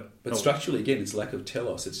constantly, but structurally, again, it's lack of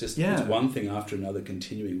telos. It's just it's one thing after another,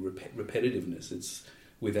 continuing repetitiveness. It's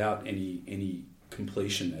without any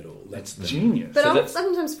completion at all. That's genius. But I'll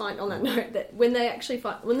sometimes find on that note that when they actually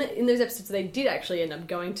in those episodes they did actually end up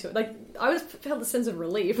going to it. Like I felt a sense of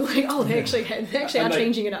relief. Like they actually are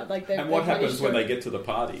changing it up. Like and what happens when they get to the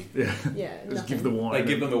party? Just give the wine. They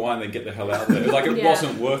give them the wine. They get the hell out of there. Like it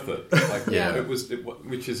wasn't worth it. Like it was,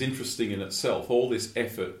 which is interesting in itself. All this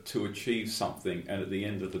effort to achieve something, and at the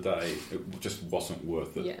end of the day, it just wasn't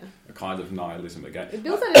worth it. Yeah. A kind of nihilism again. It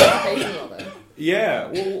builds that anticipation well, though. Yeah.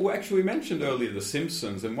 Well, actually, we mentioned earlier The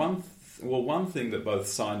Simpsons, and one thing that both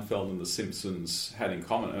Seinfeld and The Simpsons had in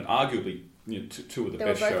common, and arguably two of the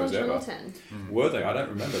best shows ever. 10. Were they? I don't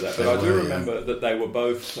remember that, but I do remember that they were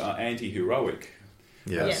both anti-heroic.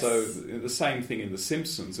 Yeah. Yes. So the same thing in The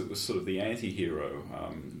Simpsons. It was sort of the anti-hero,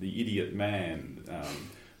 the idiot man,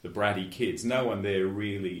 the bratty kids. No one there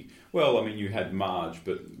really. Well, I mean, you had Marge,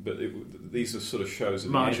 but these are sort of shows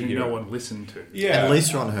of Marge the who anti-hero. no one listened to. Yeah, And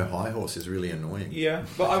Lisa on her high horse is really annoying. Yeah,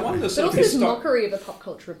 but I wonder. But also this mockery of the pop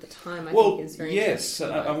culture of the time, I think, is very yes.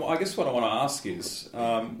 interesting. I guess what I want to ask is,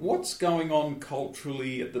 what's going on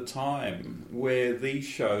culturally at the time where these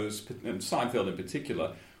shows, and Seinfeld in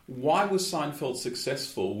particular, why was Seinfeld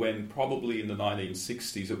successful when probably in the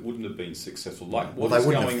 1960s it wouldn't have been successful? Like, what they is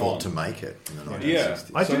wouldn't going have thought on? to make it in the 1960s. Yeah.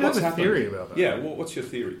 I do have what's a happened? theory about that. Yeah, well, what's your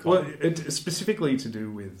theory, Colin? Well, it's specifically to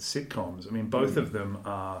do with sitcoms. I mean, both of them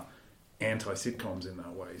are anti-sitcoms in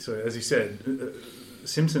that way. So, as you said,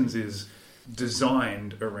 Simpsons is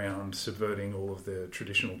designed around subverting all of the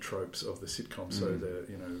traditional tropes of the sitcom. So,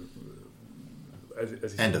 as you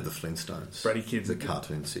And said, of the Flintstones. bratty kids, The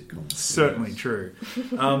cartoon sitcom. certainly true.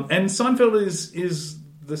 And Seinfeld is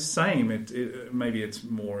the same. Maybe it's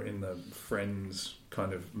more in the Friends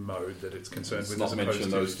kind of mode that it's concerned Let's with, not as opposed mention to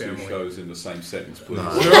those family. two shows in the same sentence, please.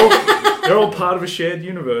 No. They're all part of a shared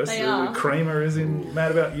universe. They are. Kramer is in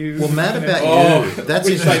Mad About You. Well, Mad About Oh, You, that's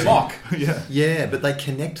which they interesting. mock. Yeah. Yeah, but they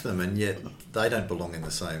connect them, and yet they don't belong in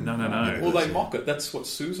the same. No. universe. Well, they mock it. That's what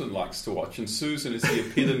Susan likes to watch, and Susan is the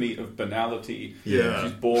epitome of banality. Yeah.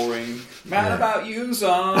 She's boring. Mad about you,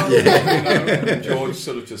 son. Yeah. And George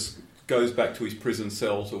sort of just goes back to his prison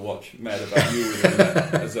cell to watch Mad About You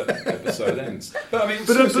as that episode ends. But I mean,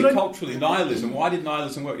 seriously, culturally, nihilism. Why did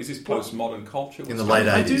nihilism work? Is this postmodern culture? In the late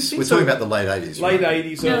I do 80s. think We're so. talking about the late 80s. Late right?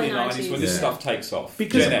 80s, Early early 90s, when this Yeah. stuff takes off.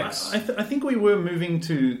 Because Gen X. I think we were moving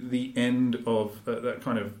to the end of that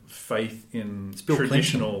kind of faith in Bill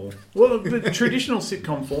traditional... Well, but traditional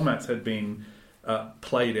sitcom formats had been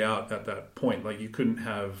played out at that point. Like, you couldn't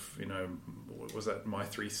have, what was that, My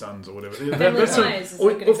Three Sons or whatever. Family Ties is a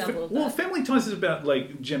good example of Well, that. Family Ties is about,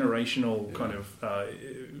 like, generational kind of...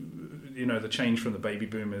 the change from the baby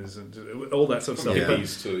boomers and all that sort of stuff. Yeah.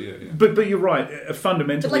 Hippies too, yeah. But you're right.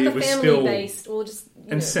 Fundamentally, But like it the was family still based, or just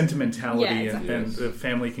and sentimentality, Yeah, exactly. and the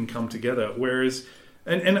family can come together. Whereas,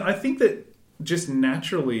 and I think that just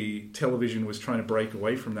naturally, television was trying to break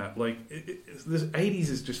away from that. Like the 80s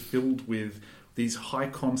is just filled with these high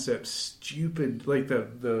concept, stupid, like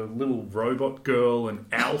the little robot girl and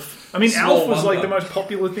Alf. I mean, Small Alf was like wonder. the most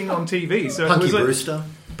popular thing on TV. So Punky it was like, Brewster.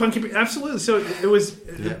 Absolutely. So it was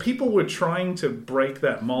Yeah. people were trying to break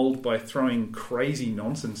that mold by throwing crazy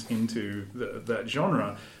nonsense into that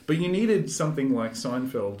genre. But you needed something like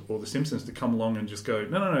Seinfeld or The Simpsons to come along and just go,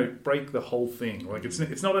 no, break the whole thing. Like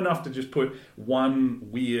it's not enough to just put one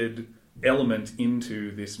weird element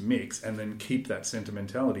into this mix and then keep that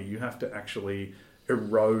sentimentality. You have to actually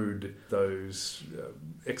erode those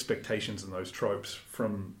expectations and those tropes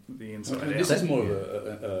from the inside out. This is more of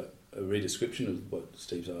a redescription of what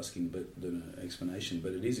Steve's asking, but than an explanation.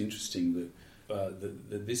 But it is interesting that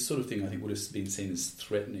this sort of thing, I think, would have been seen as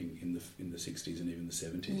threatening in the 60s and even the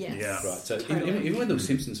 70s. Yes. Yeah. Right. So Totally. even when The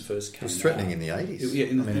Simpsons first It came was threatening out, in the 80s. Yeah,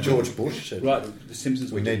 in the- I mean, George Bush said, right, The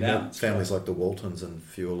Simpsons we were need more denounced, families right? like the Waltons and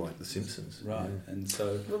fewer like the Simpsons. Right, Yeah. and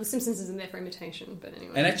so... Well, The Simpsons isn't there for imitation, but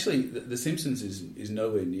anyway. And actually, The Simpsons is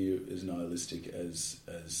nowhere near as nihilistic as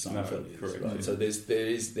Seinfeld is. correct, Right? yeah. So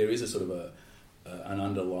there is a sort of an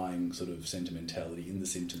underlying sort of sentimentality in The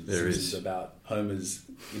Simpsons. There This is. about Homer's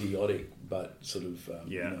idiotic, but sort of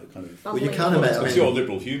kind of. Well, you Bubbly. can't imagine. It's your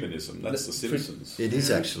liberal humanism. That's The For- Simpsons. It is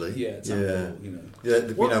actually. Yeah, it's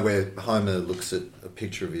unbelievable, Yeah, where Homer looks at a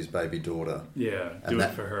picture of his baby daughter. Yeah, And do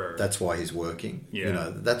it for her. That's why he's working.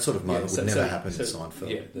 Yeah. That sort of moment would never happen in Seinfeld.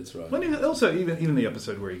 Yeah, that's right. Well, also, even the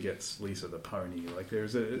episode where he gets Lisa the pony, like there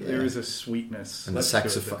is a sweetness And the to it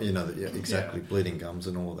saxophone, that- exactly, bleeding gums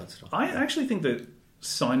and all of that stuff. I actually think that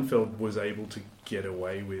Seinfeld was able to get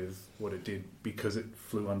away with what it did because it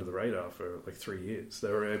flew under the radar for like 3 years. They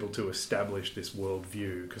were able to establish this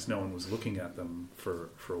worldview because no one was looking at them for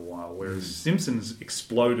a while. Whereas Simpsons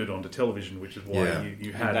exploded onto television, which is why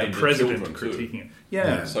you had the president critiquing it.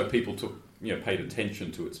 Yeah. So people paid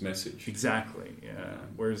attention to its message. Exactly, yeah.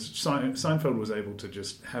 Whereas Seinfeld was able to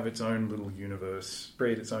just have its own little universe,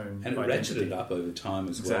 create its own and it identity. ratcheted up over time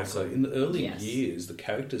as well. So in the early years, the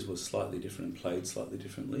characters were slightly different and played slightly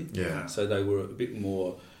differently. Yeah. So they were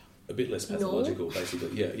a bit less pathological,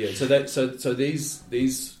 basically. Yeah. So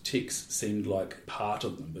these tics seemed like part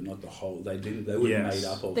of them, but not the whole. They weren't made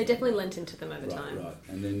up of. They definitely lent into them over time. Right.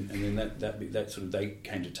 And then that sort of they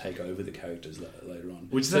came to take over the characters later on.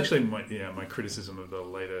 Which is actually my criticism of the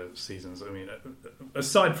later seasons. I mean,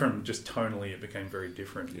 aside from just tonally, it became very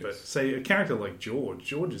different. Yes. But say a character like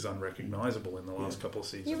George is unrecognisable in the last couple of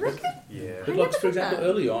seasons. You reckon? Yeah. But like, for example,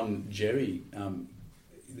 early on, Jerry.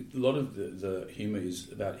 A lot of the humour is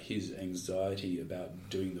about his anxiety about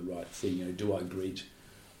doing the right thing. Do I greet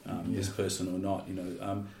this person or not?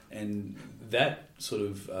 And that sort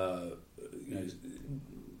of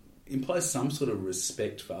implies some sort of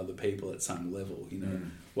respect for other people at some level.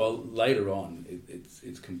 While later on,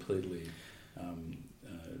 it's completely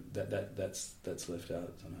that's left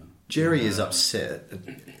out somehow. Jerry is upset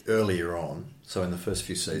earlier on, so in the first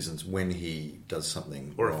few seasons, when he does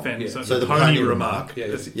something or wrong. offends. So the pony remark.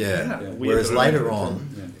 Yeah. Whereas later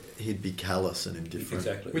on, he'd be callous and indifferent.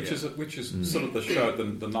 Exactly. Which is sort of the show,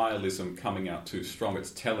 the nihilism coming out too strong.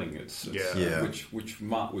 It's telling. Which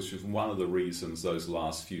was one of the reasons those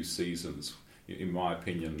last few seasons, in my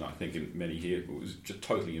opinion, I think in many here, it was just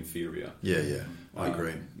totally inferior. Yeah, I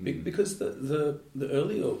agree. Because the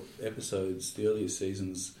earlier episodes, the earlier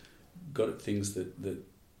seasons, got at things that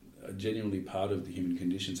are genuinely part of the human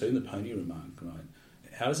condition. So in the pony remark, right,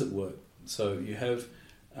 how does it work? So you have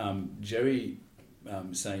Jerry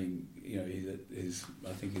saying, he's at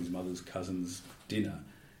his mother's cousin's dinner,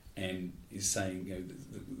 and he's saying,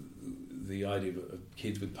 the idea of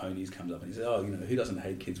kids with ponies comes up, and he says, who doesn't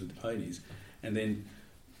hate kids with ponies? And then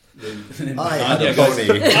I had a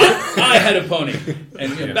pony. I had a pony,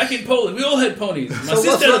 and back in Poland, we all had ponies. My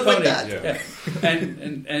sister had a pony. Yeah.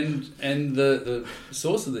 And the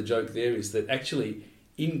source of the joke there is that actually,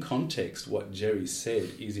 in context, what Jerry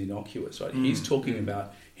said is innocuous. Right? He's talking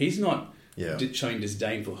about. He's not showing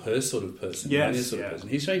disdain for her sort of person. His sort of person.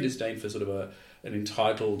 He's showing disdain for sort of an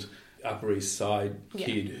entitled Upper East Side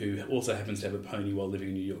kid who also happens to have a pony while living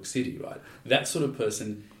in New York City. Right? That sort of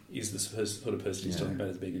person is the sort of person he's talking about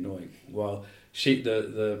as being annoying. While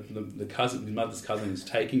the cousin, his mother's cousin, is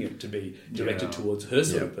taking it to be directed towards her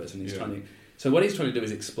sort of person. He's trying to. So what he's trying to do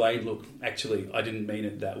is explain. Look, actually, I didn't mean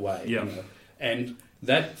it that way. Yeah. And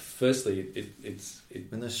that, firstly, it's.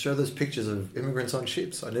 When they show those pictures of immigrants on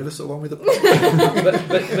ships, I never saw one with a. but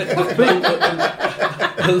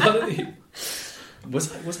a lot of the.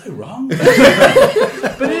 Was I wrong? But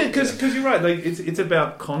yeah, because you're right. Like it's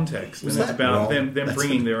about context, and it's about them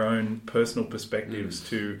bringing their own personal perspectives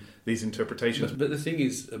to these interpretations. But the thing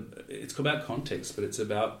is, it's about context, but it's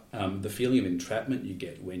about the feeling of entrapment you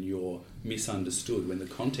get when you're misunderstood, when the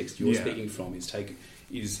context you're speaking from is taken.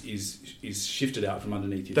 Is shifted out from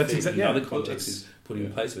underneath your feet. Exactly. Another context is put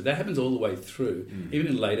in place of it. That happens all the way through, even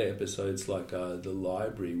in later episodes like The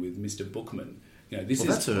Library with Mr. Bookman.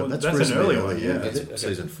 That's an earlier one. Yeah, that's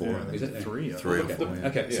season 4. I think. Is it 3? 3 or 4.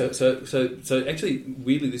 Okay. So actually,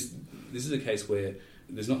 weirdly, this is a case where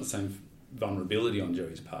there's not the same vulnerability on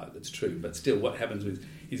Jerry's part. That's true, but still, what happens with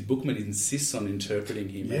his Bookman insists on interpreting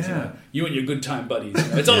him as you and your good time buddies.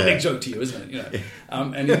 It's all a big joke to you, isn't it?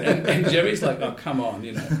 And Jerry's like, oh, come on,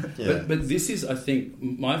 But this is, I think,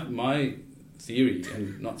 my theory,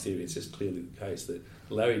 and not theory, it's just clearly the case that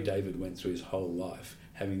Larry David went through his whole life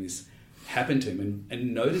having this happen to him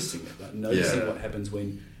and noticing it, like noticing what happens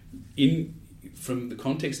when, from the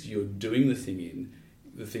context you're doing the thing in,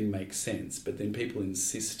 the thing makes sense, but then people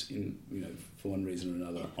insist in, for one reason or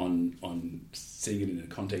another, on seeing it in a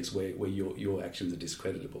context where your actions are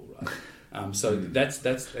discreditable, right? So that's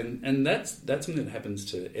something that happens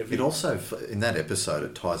to everyone. It also, in that episode,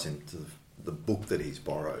 it ties into the book that he's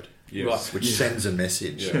borrowed. Yes. Which sends a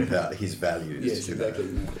message about his values. Yes, exactly.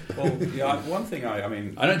 Well, one thing I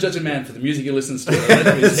don't judge a man for the music he listens to.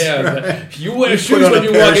 His hair, but you wear shoes when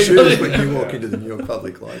you walk into the New York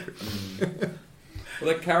Public Library.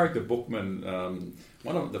 Well, that character Bookman,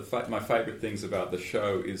 one of my favourite things about the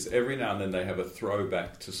show is every now and then they have a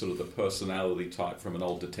throwback to sort of the personality type from an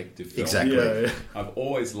old detective film. Exactly. Yeah. I've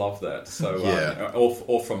always loved that. So,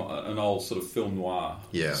 or from an old sort of film noir.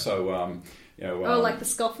 Yeah. So, like the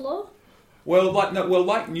scofflaw?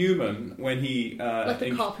 like Newman when he like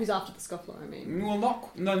the cop who's after the scuffler. I mean, well,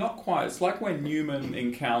 not quite. It's like when Newman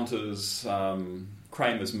encounters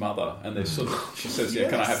Kramer's mother, and they she says, "Yeah,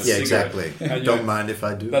 can I have a cigarette?" Yeah, exactly. Don't mind if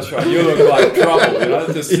I do. That's right. You look like trouble. You know,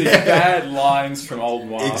 just these bad lines from old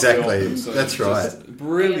noir Exactly. films. So that's right.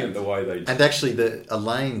 Brilliant the way they. And actually,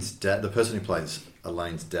 Elaine's dad, the person who plays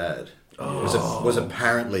Elaine's dad, was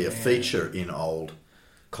apparently a feature in old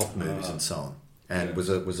cop movies and so on, and was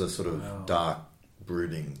a sort of dark,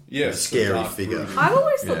 brooding, scary figure. Brooding. I've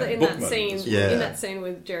always thought that in Bookman. that scene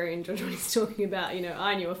with Jerry and George when he's talking about,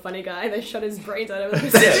 I knew a funny guy, they shot his brains out over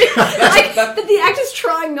the city. But the actor's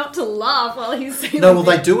trying not to laugh while he's saying. No, well,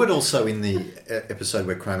 they do it also in the episode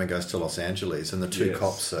where Kramer goes to Los Angeles, and the two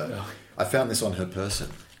cops. I found this on her person.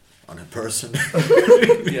 On her person.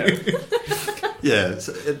 Yeah. Yeah,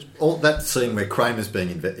 all that scene where Kramer's being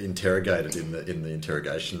interrogated in the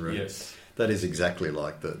interrogation room. Yes. That is exactly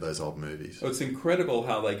like those old movies. Well, it's incredible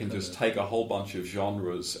how they can just take a whole bunch of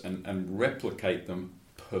genres and replicate them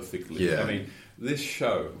perfectly. Yeah. I mean, this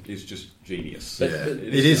show is just genius. Yeah, it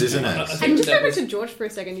is, isn't it? And just go back to George for a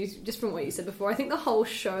second, just from what you said before, I think the whole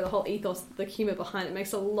show, the whole ethos, the humour behind it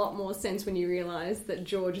makes a lot more sense when you realise that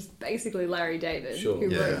George is basically Larry David, Sure. he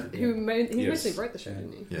Yes. mostly wrote the show,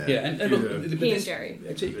 didn't he? Yeah, and look, He and Jerry.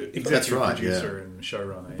 Executive That's right, producer and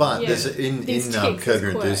showrunner. But Yeah. there's in These Curb ticks Your as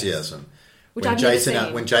quirks. Enthusiasm, Which when I've never Jason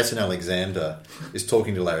seen. when Jason Alexander is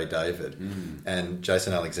talking to Larry David, and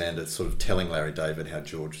Jason Alexander sort of telling Larry David how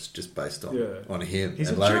George is just based on him, He's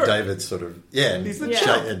and a Larry jerk. David sort of He's the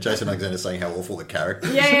and Jason Alexander saying how awful the character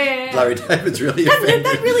is. Yeah. Larry David's really offended.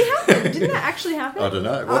 That really happened. Didn't that actually happen? I don't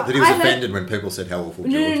know. Well, that he was I heard- offended when people said how awful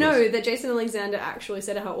George was. No, that Jason Alexander actually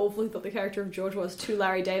said how awful he thought the character of George was to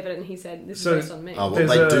Larry David, and he said, this is based on me. Oh, well, There's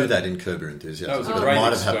they a- do that in Curb Your Enthusiasm. That was a It great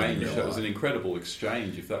might have happened in exchange. real That was life. an incredible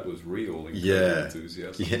exchange if that was real in Yeah. Curb Your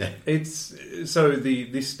Enthusiasm. Yeah. It's so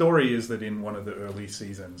the story is that in one of the early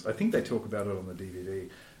seasons, I think they talk about it on the DVD.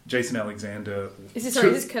 Jason Alexander Is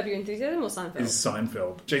this Curb Your Enthusiasm or Seinfeld? is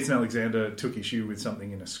Seinfeld. Jason Alexander took issue with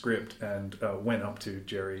something in a script and went up to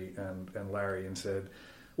Jerry and Larry and said,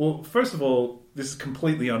 "Well, first of all, this is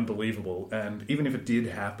completely unbelievable, and even if it did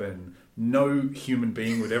happen, no human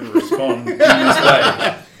being would ever respond in this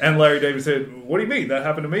way." And Larry David said, "What do you mean? That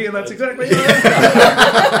happened to me, and that's exactly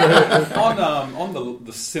it." On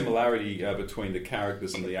the similarity between the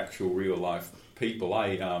characters and the actual real life people,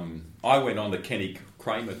 I went on the Kenny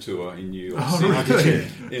Kramer tour in New York City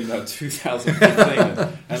in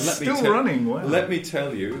 2015, and let me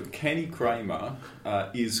tell you, Kenny Kramer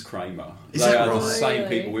is Kramer. Is they that are the right? same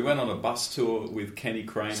Really? people. We went on a bus tour with Kenny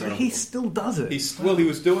Kramer. So he still does it. He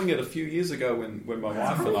was doing it a few years ago when my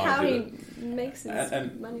wife and I how did it. he makes his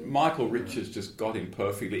And money. Michael Richards just got him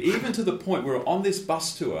perfectly, even to the point where we're on this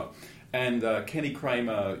bus tour, and Kenny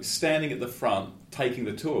Kramer is standing at the front taking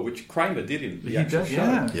the tour, which Kramer did in the actual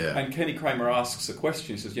show. Yeah. And Kenny Kramer asks a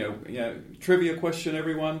question. He says, trivia question,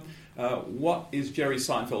 everyone. What is Jerry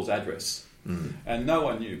Seinfeld's address? And no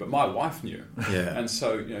one knew, but my wife knew. Yeah. And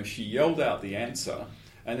so she yelled out the answer,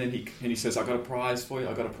 and then he says, "I got a prize for you.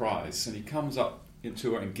 I got a prize." And he comes up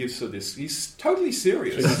into her and gives her this. He's totally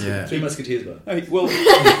serious. Yeah. Three Musketeers, bro. No,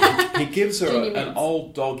 he gives her Junior an mints.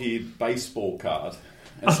 old dog-eared baseball card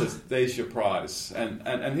and says, "There's your prize." And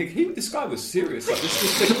this guy was serious. Like, this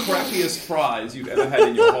was the crappiest prize you've ever had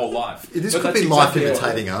in your whole life. This But could that's be life exactly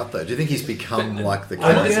imitating art, though. Do you think he's become like the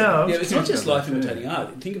I know, character? it's not just life imitating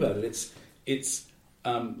art. Think about it. It's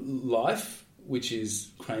life, which is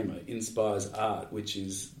Kramer, inspires art, which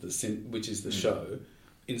is the show,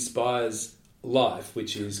 inspires life,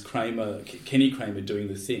 which is Kenny Kramer doing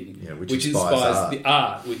the thing, which inspires art. the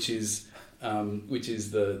art, which is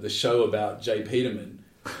the show about Jay Peterman.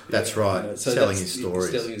 That's right. Telling his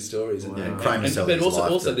stories. Telling his stories. And, and Kramer's telling but his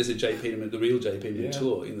life. also there's a Jay Peterman, the real Jay Peterman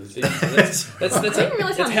tour in the thing. So that's I didn't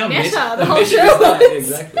realise that's how meta how the whole meta show is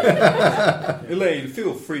that. was. Exactly. Elaine,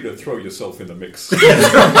 feel free to throw yourself in the mix.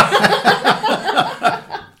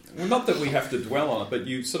 Well, not that we have to dwell on it, but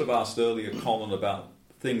you sort of asked earlier, Colin, about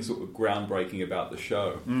things that were groundbreaking about the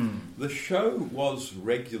show. The show was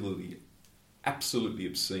regularly absolutely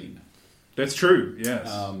obscene. That's true, yes.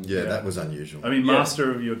 That was unusual. I mean,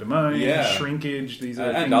 Master of Your Domain, Yeah. Shrinkage, these are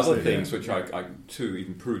And things other that- things which I too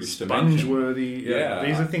even prudish to mention. Spongeworthy, Yeah.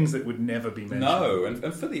 these are things that would never be mentioned. No,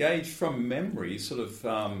 and for the age, from memory, sort of,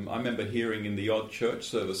 I remember hearing in the odd church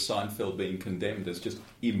service Seinfeld being condemned as just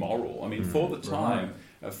immoral. I mean, for the time,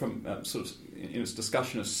 from sort of in its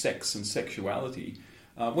discussion of sex and sexuality,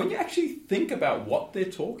 when you actually think about what they're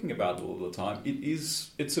talking about all the time,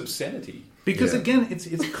 it's obscenity. Because again, it's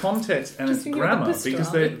context and it's thinking about grammar. the Because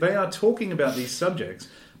pastrami. they are talking about these subjects,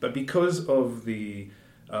 but because of the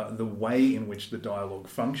the way in which the dialogue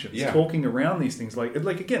functions, Yeah. talking around these things, like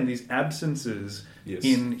again, these absences Yes.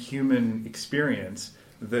 in human experience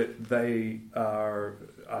that they are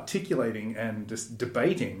articulating and just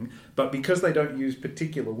debating, but because they don't use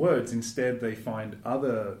particular words, instead they find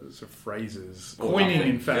other sort of phrases, Or coining, nothing.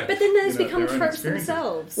 in fact. But then those become their own tropes experiences.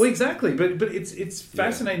 themselves. Well, exactly, but it's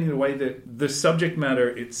fascinating the way that the subject matter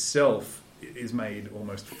itself is made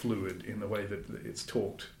almost fluid in the way that it's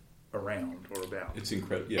talked around or about. It's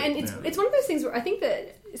incredible. Yeah. And it's one of those things where I think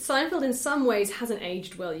that Seinfeld in some ways hasn't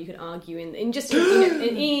aged well, you could argue, in just in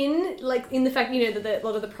the fact that a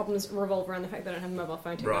lot of the problems revolve around the fact they don't have mobile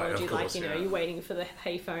phone Right, technology, of course, you're waiting for the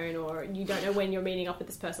payphone, or you don't know when you're meeting up with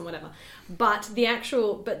this person, whatever. But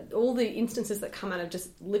all the instances that come out of just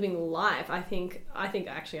living life, I think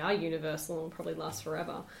actually are universal and will probably last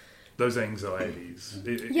forever. Those anxieties,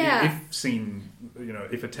 Yeah. if seen,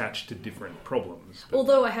 if attached to different problems. But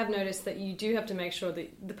Although I have noticed that you do have to make sure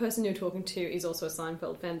that the person you're talking to is also a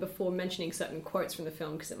Seinfeld fan before mentioning certain quotes from the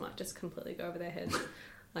film, because it might just completely go over their heads.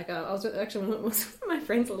 Like, I was with my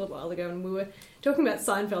friends a little while ago, and we were talking about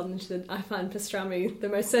Seinfeld, and she said, "I find pastrami the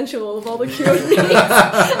most sensual of all the cured meats."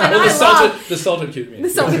 And The salted cured meat. the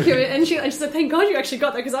salted cured, and she said, "Thank God you actually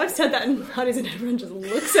got that, because I've said that in parties and everyone just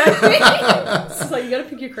looks at me." It's just like, you got to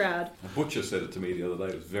pick your crowd. A butcher said it to me the other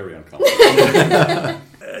day. It was very uncomfortable.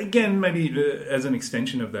 Again, maybe as an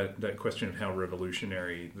extension of that question of how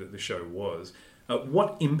revolutionary the show was,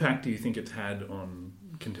 what impact do you think it's had on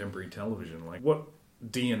contemporary television? Like, what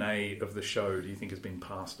DNA of the show do you think has been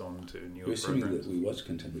passed on to newer You're assuming programs? that we watch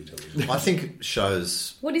contemporary television. I think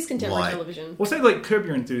shows. What is contemporary like- television? Well, say like Curb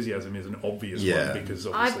Your Enthusiasm is an obvious Yeah. one because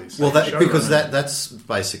obviously it's Well, the showrunner. because that's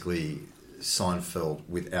basically Seinfeld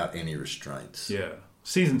without any restraints. Yeah.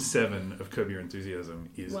 Season 7 of Curb Your Enthusiasm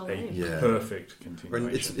is Well a named. Yeah. perfect And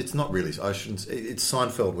continuation. it's not really. I shouldn't. It's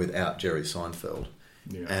Seinfeld without Jerry Seinfeld.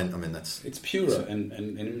 Yeah. And I mean that's It's purer and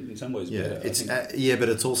in some ways yeah. better. I It's think. but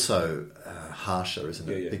it's also harsher, isn't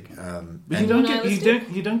it? Yeah, yeah. But And you don't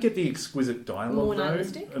nihilistic? you don't get the exquisite dialogue More though,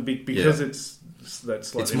 nihilistic? because Yeah. it's that's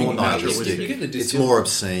slightly it's more naturalistic. nihilistic. You get the It's distilled- more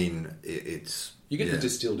obscene. It's You get yeah. the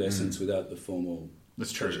distilled essence without the formal.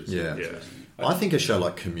 That's true. touches. Yeah. Yeah. I think a show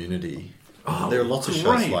like Community. Oh, there are lots of shows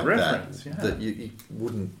great like reference, that yeah. that you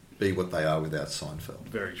wouldn't be what they are without Seinfeld.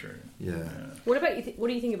 Very true. Yeah. What about you? What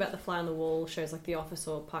do you think about the fly on the wall shows like The Office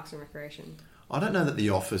or Parks and Recreation? I don't know that The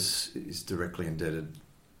Office is directly indebted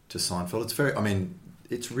to Seinfeld. It's very. I mean,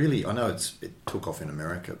 it's really. I know it took off in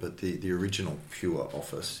America, but the original pure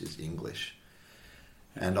Office is English,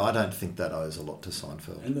 and I don't think that owes a lot to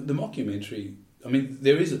Seinfeld. And the mockumentary. I mean,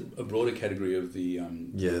 there is a broader category of the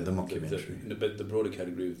the mockumentary. but the broader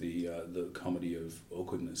category of the comedy of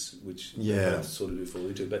awkwardness, which Yeah. I sort of do fall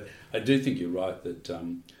into. But I do think you're right that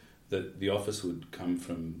that The Office would come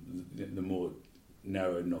from the more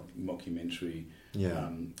narrow mockumentary Yeah.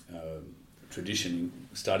 tradition,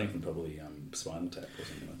 starting from probably Spinal Tap or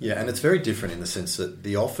something like that. Yeah, and it's very different in the sense that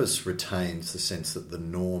The Office retains the sense that the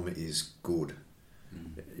norm is good,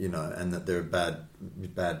 and that there are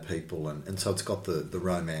bad people, and so it's got the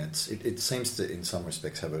romance. It seems to, in some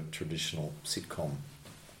respects, have a traditional sitcom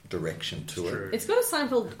direction to it. True. It's got a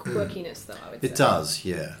Seinfeld quirkiness, though, I would say. It does,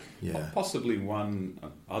 yeah. Possibly one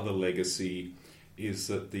other legacy is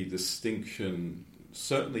that the distinction,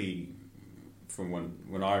 certainly from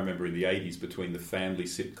when I remember in the 80s, between the family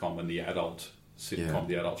sitcom and the adult sitcom,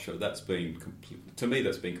 the adult show, that's been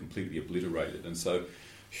completely obliterated. And so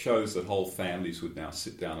shows that whole families would now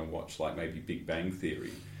sit down and watch, like maybe Big Bang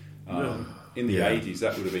Theory. In the 80s,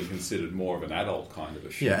 that would have been considered more of an adult kind of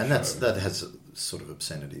a show. Yeah, and that has sort of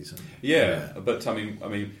obscenities. And, but I mean,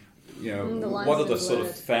 The lines what are the are sort of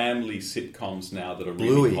blurred. family sitcoms now that are Bluey.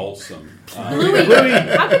 really wholesome? Bluey.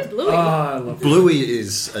 How good's Bluey? I love Bluey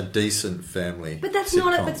is a decent family But that's sitcom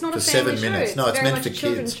not. That's not for a family 7 show. minutes. No, it's very meant much for a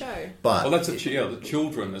children's kids. show. But Well, that's the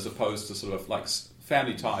children, as opposed to sort of like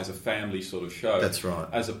Family Tie is a family sort of show. That's right.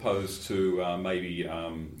 As opposed to maybe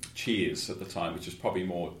Cheers at the time, which is probably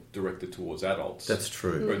more directed towards adults. that's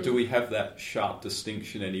true. But do we have that sharp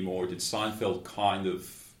distinction anymore? Did Seinfeld kind of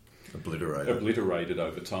obliterated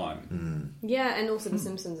over time? Yeah, and also The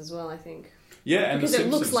Simpsons as well, I think. Yeah, and Because The it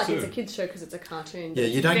Simpsons looks like too. it's a kids' show because it's a cartoon. Yeah,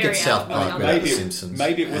 you don't Very get South out Park of without the The Maybe Simpsons.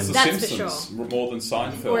 maybe it was The That's for Simpsons more than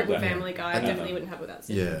Seinfeld. Or even then. Family Guy. I definitely wouldn't have without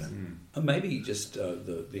Simpsons. Yeah. Maybe just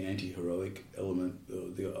the anti-heroic element,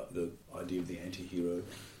 the idea of the anti-hero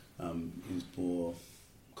is more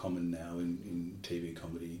common now in TV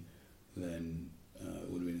comedy than it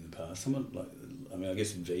would have been in the past. Someone like, I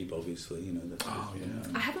guess Veep, obviously, That's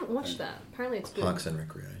I haven't watched that. Apparently it's good. Parks and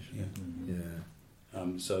Recreation. Yeah.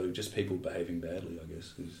 So just people behaving badly, I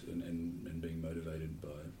guess, and being motivated by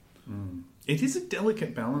It is a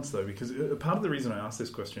delicate balance, though, because part of the reason I asked this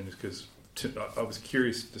question is because I was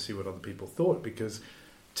curious to see what other people thought, because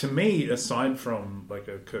to me, aside from like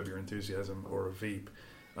a Curb Your Enthusiasm or a Veep,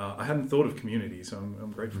 I hadn't thought of Community, so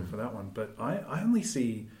I'm grateful for that one. But I only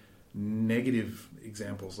see negative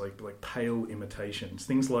examples, like pale imitations,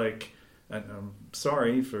 things like, and I'm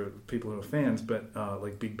sorry for people who are fans, but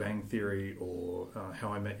like Big Bang Theory or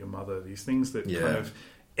How I Met Your Mother, these things that kind of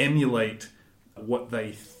emulate what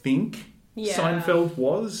they think Seinfeld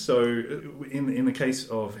was. So in the case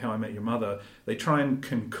of How I Met Your Mother, they try and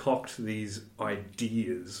concoct these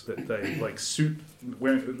ideas that they like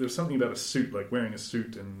there's something about a suit, like wearing a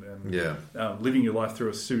suit and living your life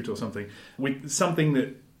through a suit or something, with something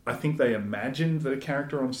that I think they imagined that a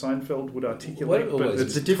character on Seinfeld would articulate, but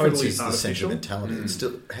it's the difference totally is the artificial. sentimentality. It's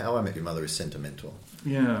still How I Met Your Mother is sentimental.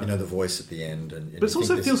 Yeah, you know, the voice at the end, but it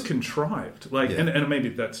also feels contrived. Like, and maybe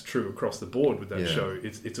that's true across the board with that show.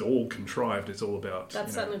 It's all contrived. It's all about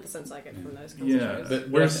that's certainly the sense I get from those kinds of shows. But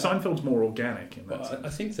whereas Seinfeld's more organic in that sense. I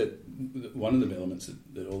think that one of the elements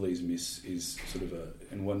that all these miss is sort of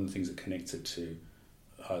and one of the things that connects it to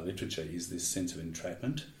high literature is this sense of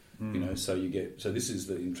entrapment. You know, so this is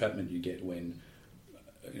the entrapment you get when,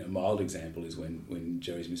 a mild example is when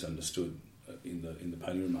Jerry's misunderstood in the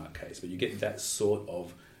pony remark case, but you get that sort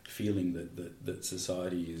of feeling that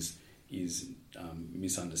society is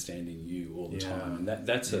misunderstanding you all the time, and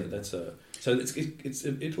that's so it's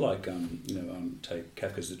a bit like take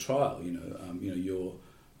Kafka's The Trial.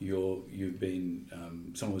 You've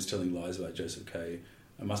been someone was telling lies about Joseph K.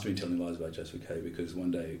 I must have been telling lies about Joseph K. because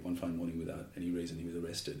one fine morning, without any reason, he was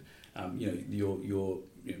arrested.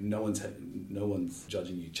 No one's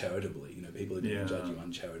judging you charitably. People are going to judge you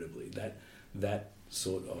uncharitably. That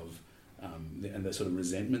sort of and the sort of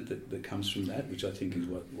resentment that comes from that, which I think is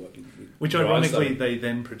which ironically they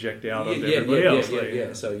then project out onto everybody else.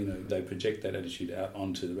 Yeah. So they project that attitude out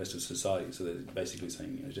onto the rest of society. So they're basically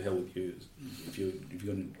saying, to hell with you. If you're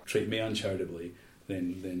going to treat me uncharitably,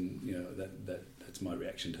 then that's my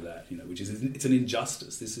reaction to that. Which is it's an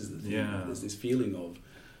injustice. This is the thing. There's this feeling of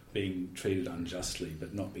being treated unjustly,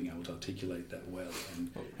 but not being able to articulate that well,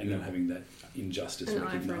 and not having that injustice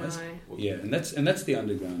recognised. And that's the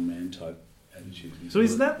underground man type attitude. So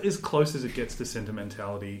is that as close as it gets to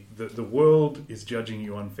sentimentality? The world is judging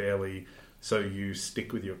you unfairly, so you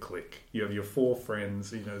stick with your clique. You have your 4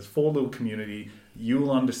 friends. There's 4 little community.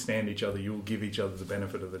 You'll understand each other. You'll give each other the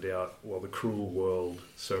benefit of the doubt, while the cruel world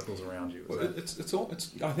circles around you.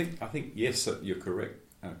 I think yes, you're correct,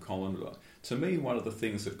 Colin. To me, one of the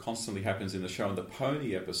things that constantly happens in the show, and the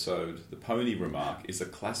pony episode, the pony remark, is a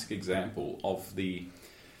classic example of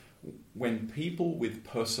when people with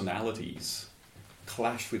personalities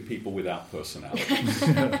clash with people without personalities,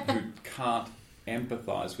 who can't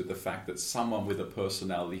empathise with the fact that someone with a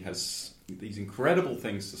personality has these incredible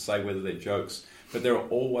things to say, whether they're jokes, but there are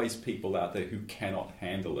always people out there who cannot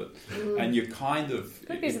handle it, and you kind of. I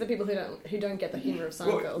think these are the people who don't get the humour of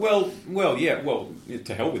Seinfeld. Well,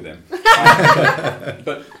 to hell with them.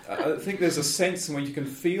 But I think there's a sense when you can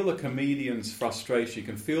feel a comedian's frustration. You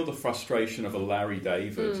can feel the frustration of a Larry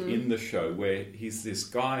David in the show, where he's this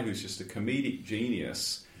guy who's just a comedic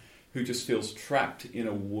genius who just feels trapped in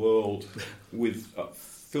a world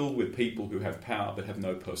filled with people who have power but have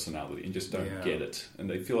no personality and just don't get it, and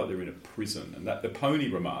they feel like they're in a prison. And that the pony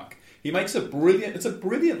remark, he makes a brilliant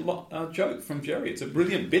joke from Jerry. It's a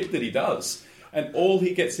brilliant bit that he does, and all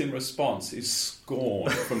he gets in response is scorn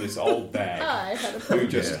from this old bag who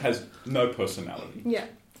just has no personality. Yeah,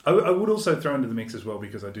 I would also throw into the mix as well,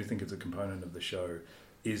 because I do think it's a component of the show,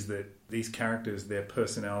 is that these characters, their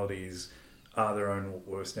personalities are their own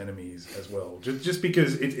worst enemies as well. Just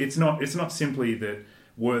because it's not simply that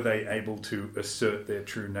were they able to assert their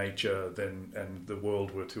true nature, and the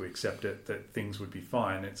world were to accept it, that things would be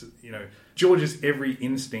fine. It's George's every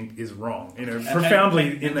instinct is wrong.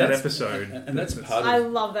 Profoundly in that episode, and that's part of. I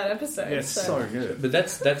love that episode. Yeah, it's so good. But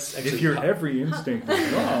that's actually if your every instinct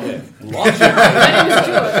is wrong. My name is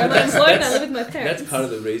George. I'm unemployed and I live with my parents. That's part of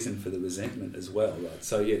the reason for the resentment as well, right?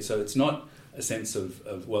 So it's not a sense of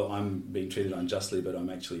I'm being treated unjustly, but I'm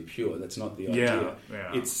actually pure. That's not the idea.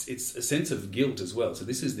 Yeah. It's a sense of guilt as well. So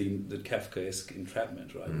this is the Kafkaesque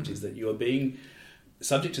entrapment, right? Which is that you are being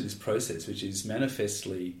subject to this process, which is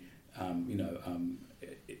manifestly,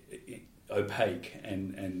 opaque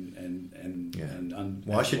and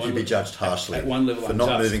why should you be judged harshly at one level for unjust.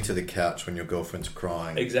 not moving to the couch when your girlfriend's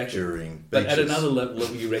crying during but at beaches? another level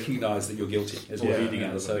you recognise that you're guilty as well. Eating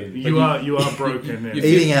out of So the bin. You are broken. And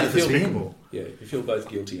Eating out of the bin. despicable. Yeah, you feel both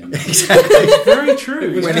guilty and It's very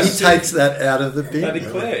true. When he takes that out of the bin. I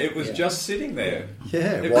declare, it was just sitting there.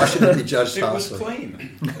 Yeah, why should it be judged It was harshly?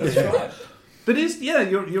 clean. That's right. But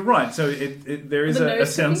you're right. So there is a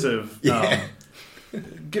sense of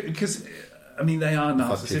because I mean they are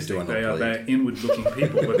narcissistic. They're inward-looking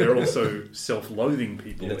people, but they're also self-loathing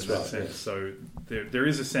people in that sense. Yeah. So there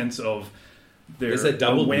is a sense of their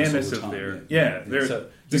awareness of their they're so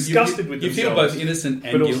disgusted with themselves. You feel both innocent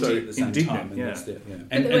and also guilty at the same indignant, time. yeah.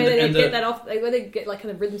 And the way they get that off, where they get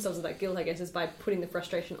kind of rid themselves of that guilt, I guess, is by putting the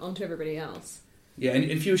frustration onto everybody else. Yeah, and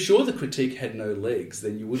if you're sure the critique had no legs,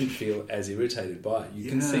 then you wouldn't feel as irritated by it. You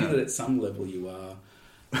can see that at some level you are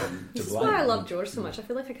to blame. This is why I love George so much. I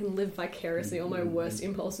feel like I can live vicariously all my worst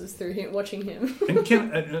impulses through him, watching him.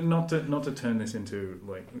 And not to turn this into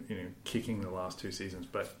kicking the last two seasons,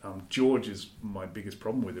 but George is my biggest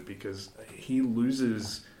problem with it because he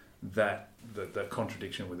loses the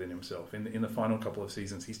contradiction within himself. In the final couple of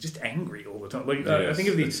seasons, he's just angry all the time. I think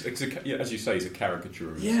of as you say, he's a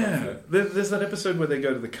caricature of himself. Yeah, there's that episode where they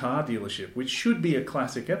go to the car dealership, which should be a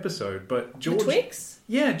classic episode, but George... The Twix?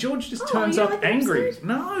 Yeah, George just turns up angry. Episode?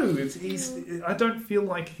 No, I don't feel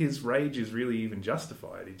like his rage is really even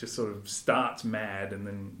justified. He just sort of starts mad and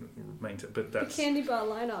then maintains... But that's... The candy bar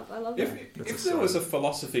lineup, I love that. If there was a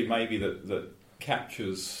philosophy maybe that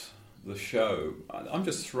captures the show, I'm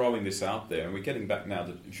just throwing this out there, and we're getting back now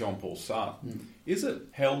to Jean-Paul Sartre. Is it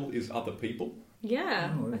hell is other people?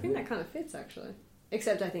 Yeah, I think that kind of fits, actually.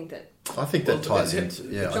 Except I think that ties into...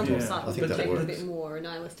 Jean-Paul Sartre I think that would works. a bit more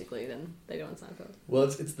nihilistically than they do on Seinfeld. Well,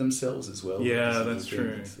 it's themselves as well. Yeah, that's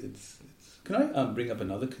true. Can I bring up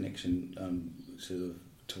another connection sort of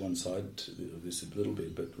to one side of this a little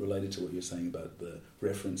bit, but related to what you're saying about the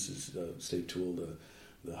references, Steve, to all the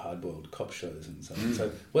hard-boiled cop shows and so on.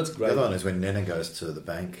 So what's great... The other one is when Nena goes to the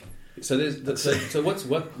bank. So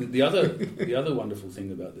the other wonderful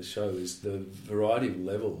thing about the show is the variety of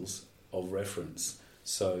levels of reference.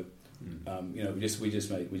 So we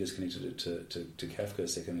just connected it to Kafka a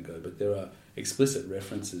second ago, but there are explicit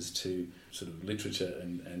references to sort of literature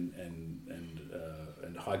and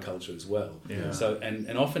high culture as well. Yeah. So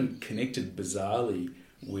and often connected bizarrely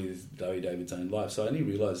with Larry David's own life. So I only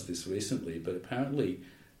realised this recently, but apparently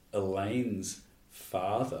Elaine's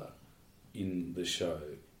father in the show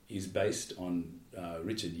is based on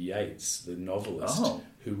Richard Yates, the novelist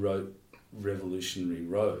who wrote Revolutionary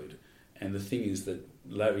Road. And the thing is that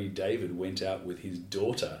Larry David went out with his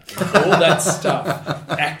daughter. And all that stuff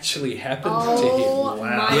actually happened to him. Oh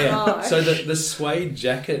my gosh. So the suede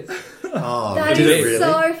jacket that is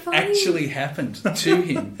so funny. actually happened to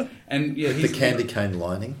him. And the candy cane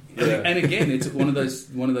lining. Yeah. And again, it's one of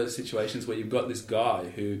those situations where you've got this guy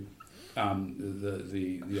who,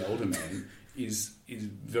 the older man, is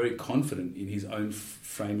very confident in his own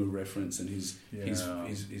frame of reference and his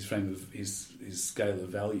frame of his scale of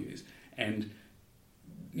values, and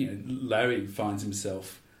Larry finds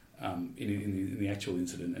himself in the actual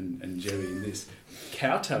incident, and Jerry in this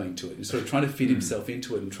kowtowing to it and sort of trying to fit himself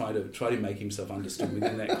into it and try to make himself understood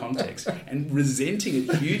within that context, and resenting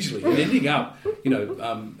it hugely and ending up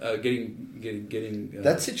getting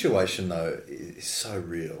that situation though is so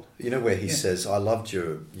real. Where he says, "I loved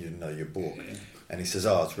your book," and he says,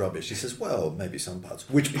 "Oh, it's rubbish." He says, "Well, maybe some parts."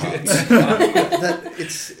 Which parts?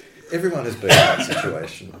 Everyone has been in that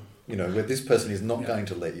situation. Where this person is not going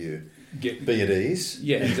to let you be at ease.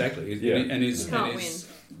 Yeah, exactly. Yeah. And is, can't and is,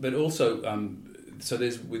 win. But also, so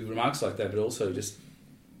there's with remarks like that, but also just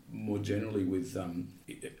more generally with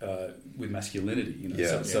masculinity.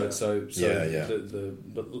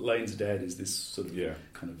 But Lane's dad is this sort of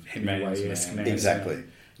kind of Hemingway-esque man. Exactly.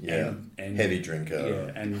 Yeah, and heavy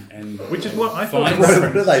drinker. Yeah, and which is what I thought.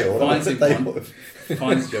 What do they order?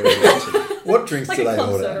 Finds very wanting. What drinks like do they club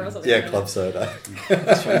order? soda or something. Yeah, club soda.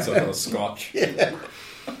 It's like a scotch. Yeah.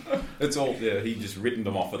 It's all. Yeah, he just written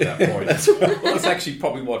them off at that point. Well, that's actually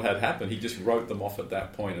probably what had happened. He just wrote them off at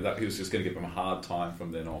that point, and that he was just going to give them a hard time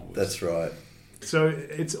from then onwards. That's right. So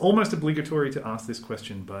it's almost obligatory to ask this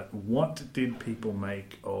question, but what did people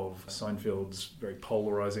make of Seinfeld's very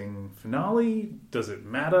polarising finale? Does it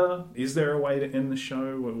matter? Is there a way to end the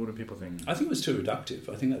show? What do people think? I think it was too reductive.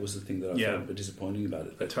 I think that was the thing that I found disappointing about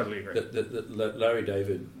it. I totally agree. That Larry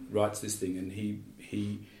David writes this thing, and he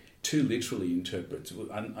too literally interprets,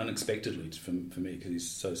 unexpectedly for me, because he's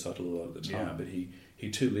so subtle a lot of the time, but he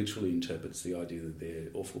too literally interprets the idea that they're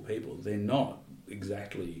awful people. They're not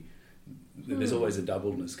exactly there's always a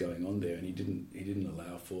doubleness going on there, and he didn't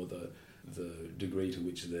allow for the degree to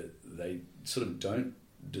which they sort of don't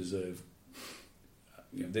deserve.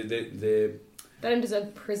 They don't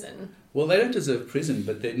deserve prison. Well, they don't deserve prison,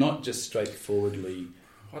 but they're not just straightforwardly.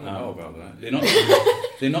 I don't know about that.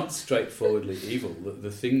 They're not straightforwardly evil.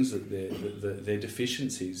 The things that their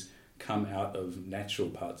deficiencies come out of natural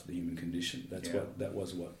parts of the human condition. That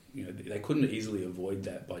was what they couldn't easily avoid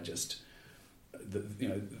that by just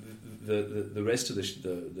the rest of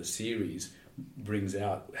the series brings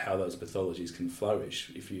out how those pathologies can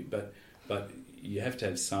flourish. But you have to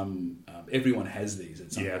have some. Everyone has these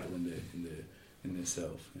at some level in their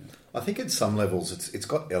self. Yeah. I think at some levels it's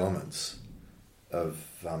got elements of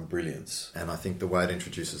brilliance, and I think the way it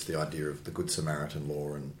introduces the idea of the Good Samaritan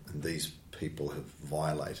law and these people have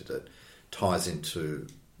violated it ties into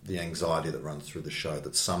the anxiety that runs through the show,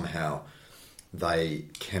 that somehow they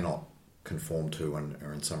cannot conform to and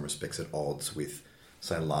are in some respects at odds with,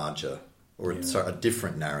 say, larger or a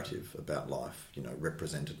different narrative about life,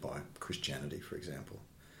 represented by Christianity, for example,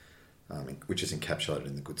 which is encapsulated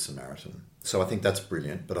in the Good Samaritan. So I think that's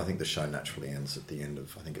brilliant, but I think the show naturally ends at the end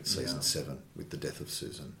of, I think it's season 7, with the death of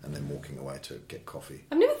Susan and them walking away to get coffee.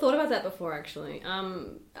 I've never thought about that before, actually.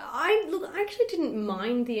 I actually didn't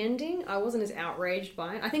mind the ending. I wasn't as outraged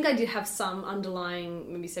by it. I think I did have some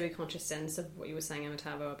underlying, maybe semi-conscious sense of what you were saying,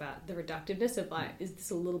 Amitavo, about the reductiveness of, is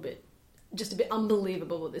this just a bit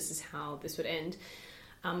unbelievable that this is how this would end.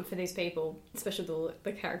 For these people, especially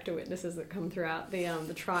the character witnesses that come throughout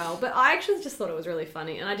the trial. But I actually just thought it was really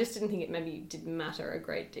funny, and I just didn't think it maybe did matter a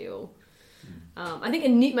great deal. I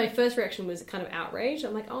think my first reaction was kind of outraged.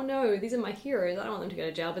 I'm like, oh no, these are my heroes. I don't want them to go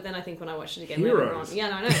to jail. But then I think when I watched it again later on, no,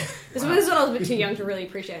 I know. This was when I was a bit too young to really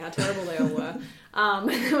appreciate how terrible they all were.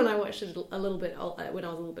 When I watched it when I was a little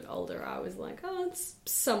bit older, I was like, oh, it's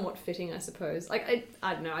somewhat fitting, I suppose. I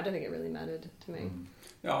don't know. I don't think it really mattered to me.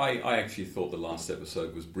 No, I actually thought the last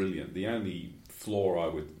episode was brilliant. The only flaw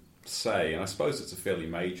I would say, and I suppose it's a fairly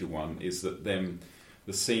major one, is that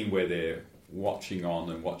the scene where they're watching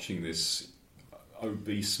this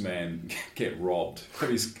obese man get robbed.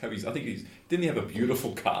 Didn't he have a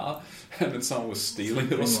beautiful car and then someone was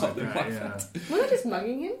stealing it or something like that? Were they just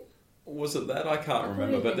mugging him? Was it that? I can't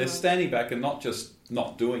remember. But they're standing back and not just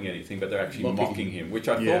not doing anything, but they're actually mocking him, which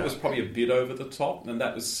I thought was probably a bit over the top, and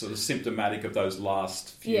that was sort of symptomatic of those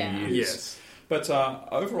last few years. Yes. But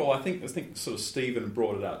overall, I think sort of Stephen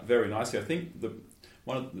brought it out very nicely. I think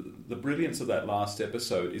one of the brilliance of that last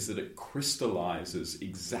episode is that it crystallises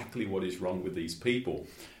exactly what is wrong with these people,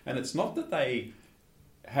 and it's not that they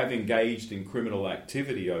have engaged in criminal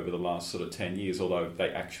activity over the last sort of 10 years, although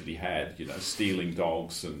they actually had, stealing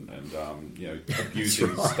dogs and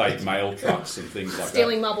abusing state mail trucks and things like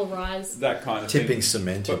stealing marble rise, that kind of tipping thing.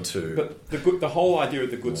 Cement into. But the whole idea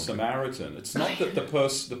of the Good Samaritan, it's not that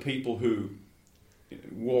the people who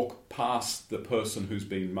walk past the person who's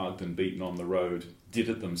been mugged and beaten on the road did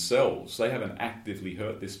it themselves. They haven't actively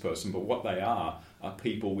hurt this person, but what they are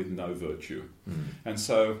people with no virtue. And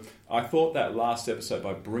so I thought that last episode,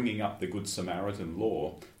 by bringing up the Good Samaritan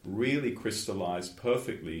law, really crystallised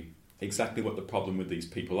perfectly exactly what the problem with these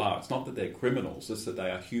people are. It's not that they're criminals, it's that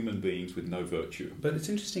they are human beings with no virtue. But it's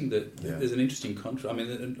interesting that there's an interesting contrast. I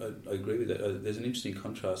mean, I agree with that. There's an interesting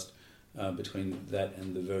contrast between that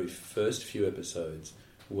and the very first few episodes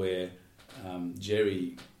where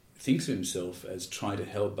Jerry thinks of himself as trying to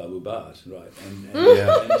help Babu Bhatt, right?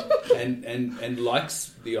 And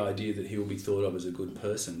likes the idea that he will be thought of as a good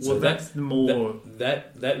person. So that's more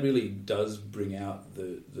that really does bring out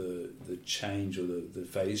the change or the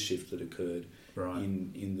phase shift that occurred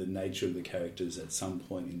in the nature of the characters at some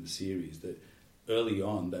point in the series. That early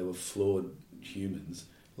on they were flawed humans.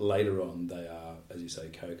 Later on, they are, as you say,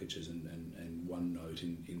 caricatures and one note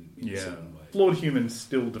in a certain way. Flawed humans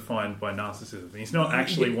still defined by narcissism. He's not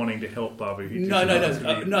actually wanting to help Babu. My mother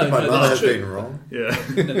has been wrong. Yeah,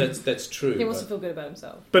 no, that's true. He wants to feel good about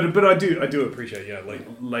himself. But I do appreciate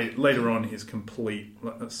later on his complete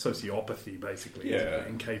sociopathy, basically,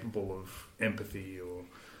 incapable of empathy or.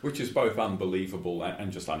 Which is both unbelievable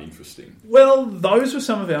and just uninteresting. Well, those were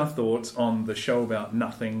some of our thoughts on the show about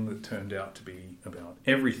nothing that turned out to be about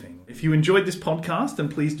everything. If you enjoyed this podcast, then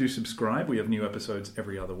please do subscribe. We have new episodes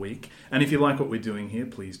every other week. And if you like what we're doing here,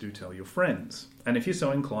 please do tell your friends. And if you're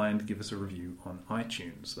so inclined, give us a review on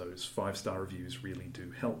iTunes. Those 5-star reviews really do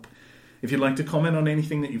help. If you'd like to comment on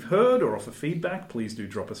anything that you've heard or offer feedback, please do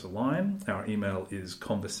drop us a line. Our email is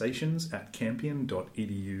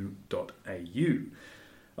conversations@campion.edu.au.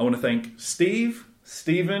 I want to thank Steve,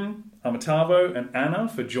 Stephen, Amitavo and Anna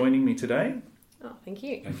for joining me today. Oh, thank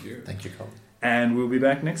you. Thank you. Thank you, Colin. And we'll be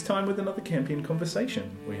back next time with another Campion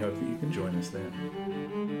conversation. We hope that you can join us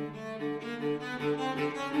then.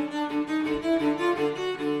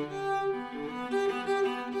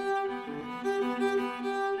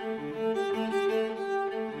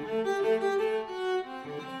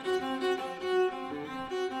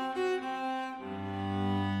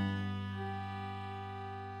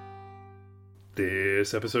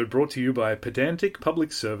 This episode brought to you by Pedantic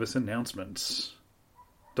Public Service Announcements.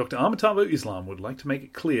 Dr. Amitavo Islam would like to make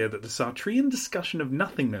it clear that the Sartrean discussion of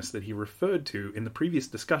nothingness that he referred to in the previous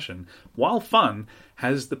discussion, while fun,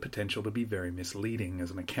 has the potential to be very misleading as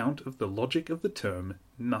an account of the logic of the term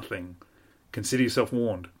nothing. Consider yourself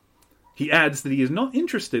warned. He adds that he is not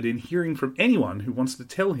interested in hearing from anyone who wants to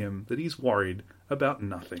tell him that he's worried about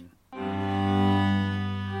nothing.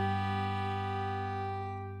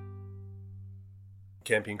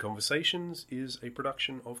 Campion Conversations is a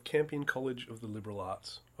production of Campion College of the Liberal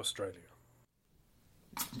Arts, Australia.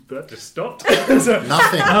 That just stopped.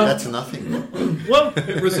 Nothing. That's nothing. Well,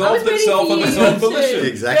 It resolved itself on its own volition.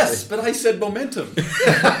 Exactly. Yes, but I said momentum.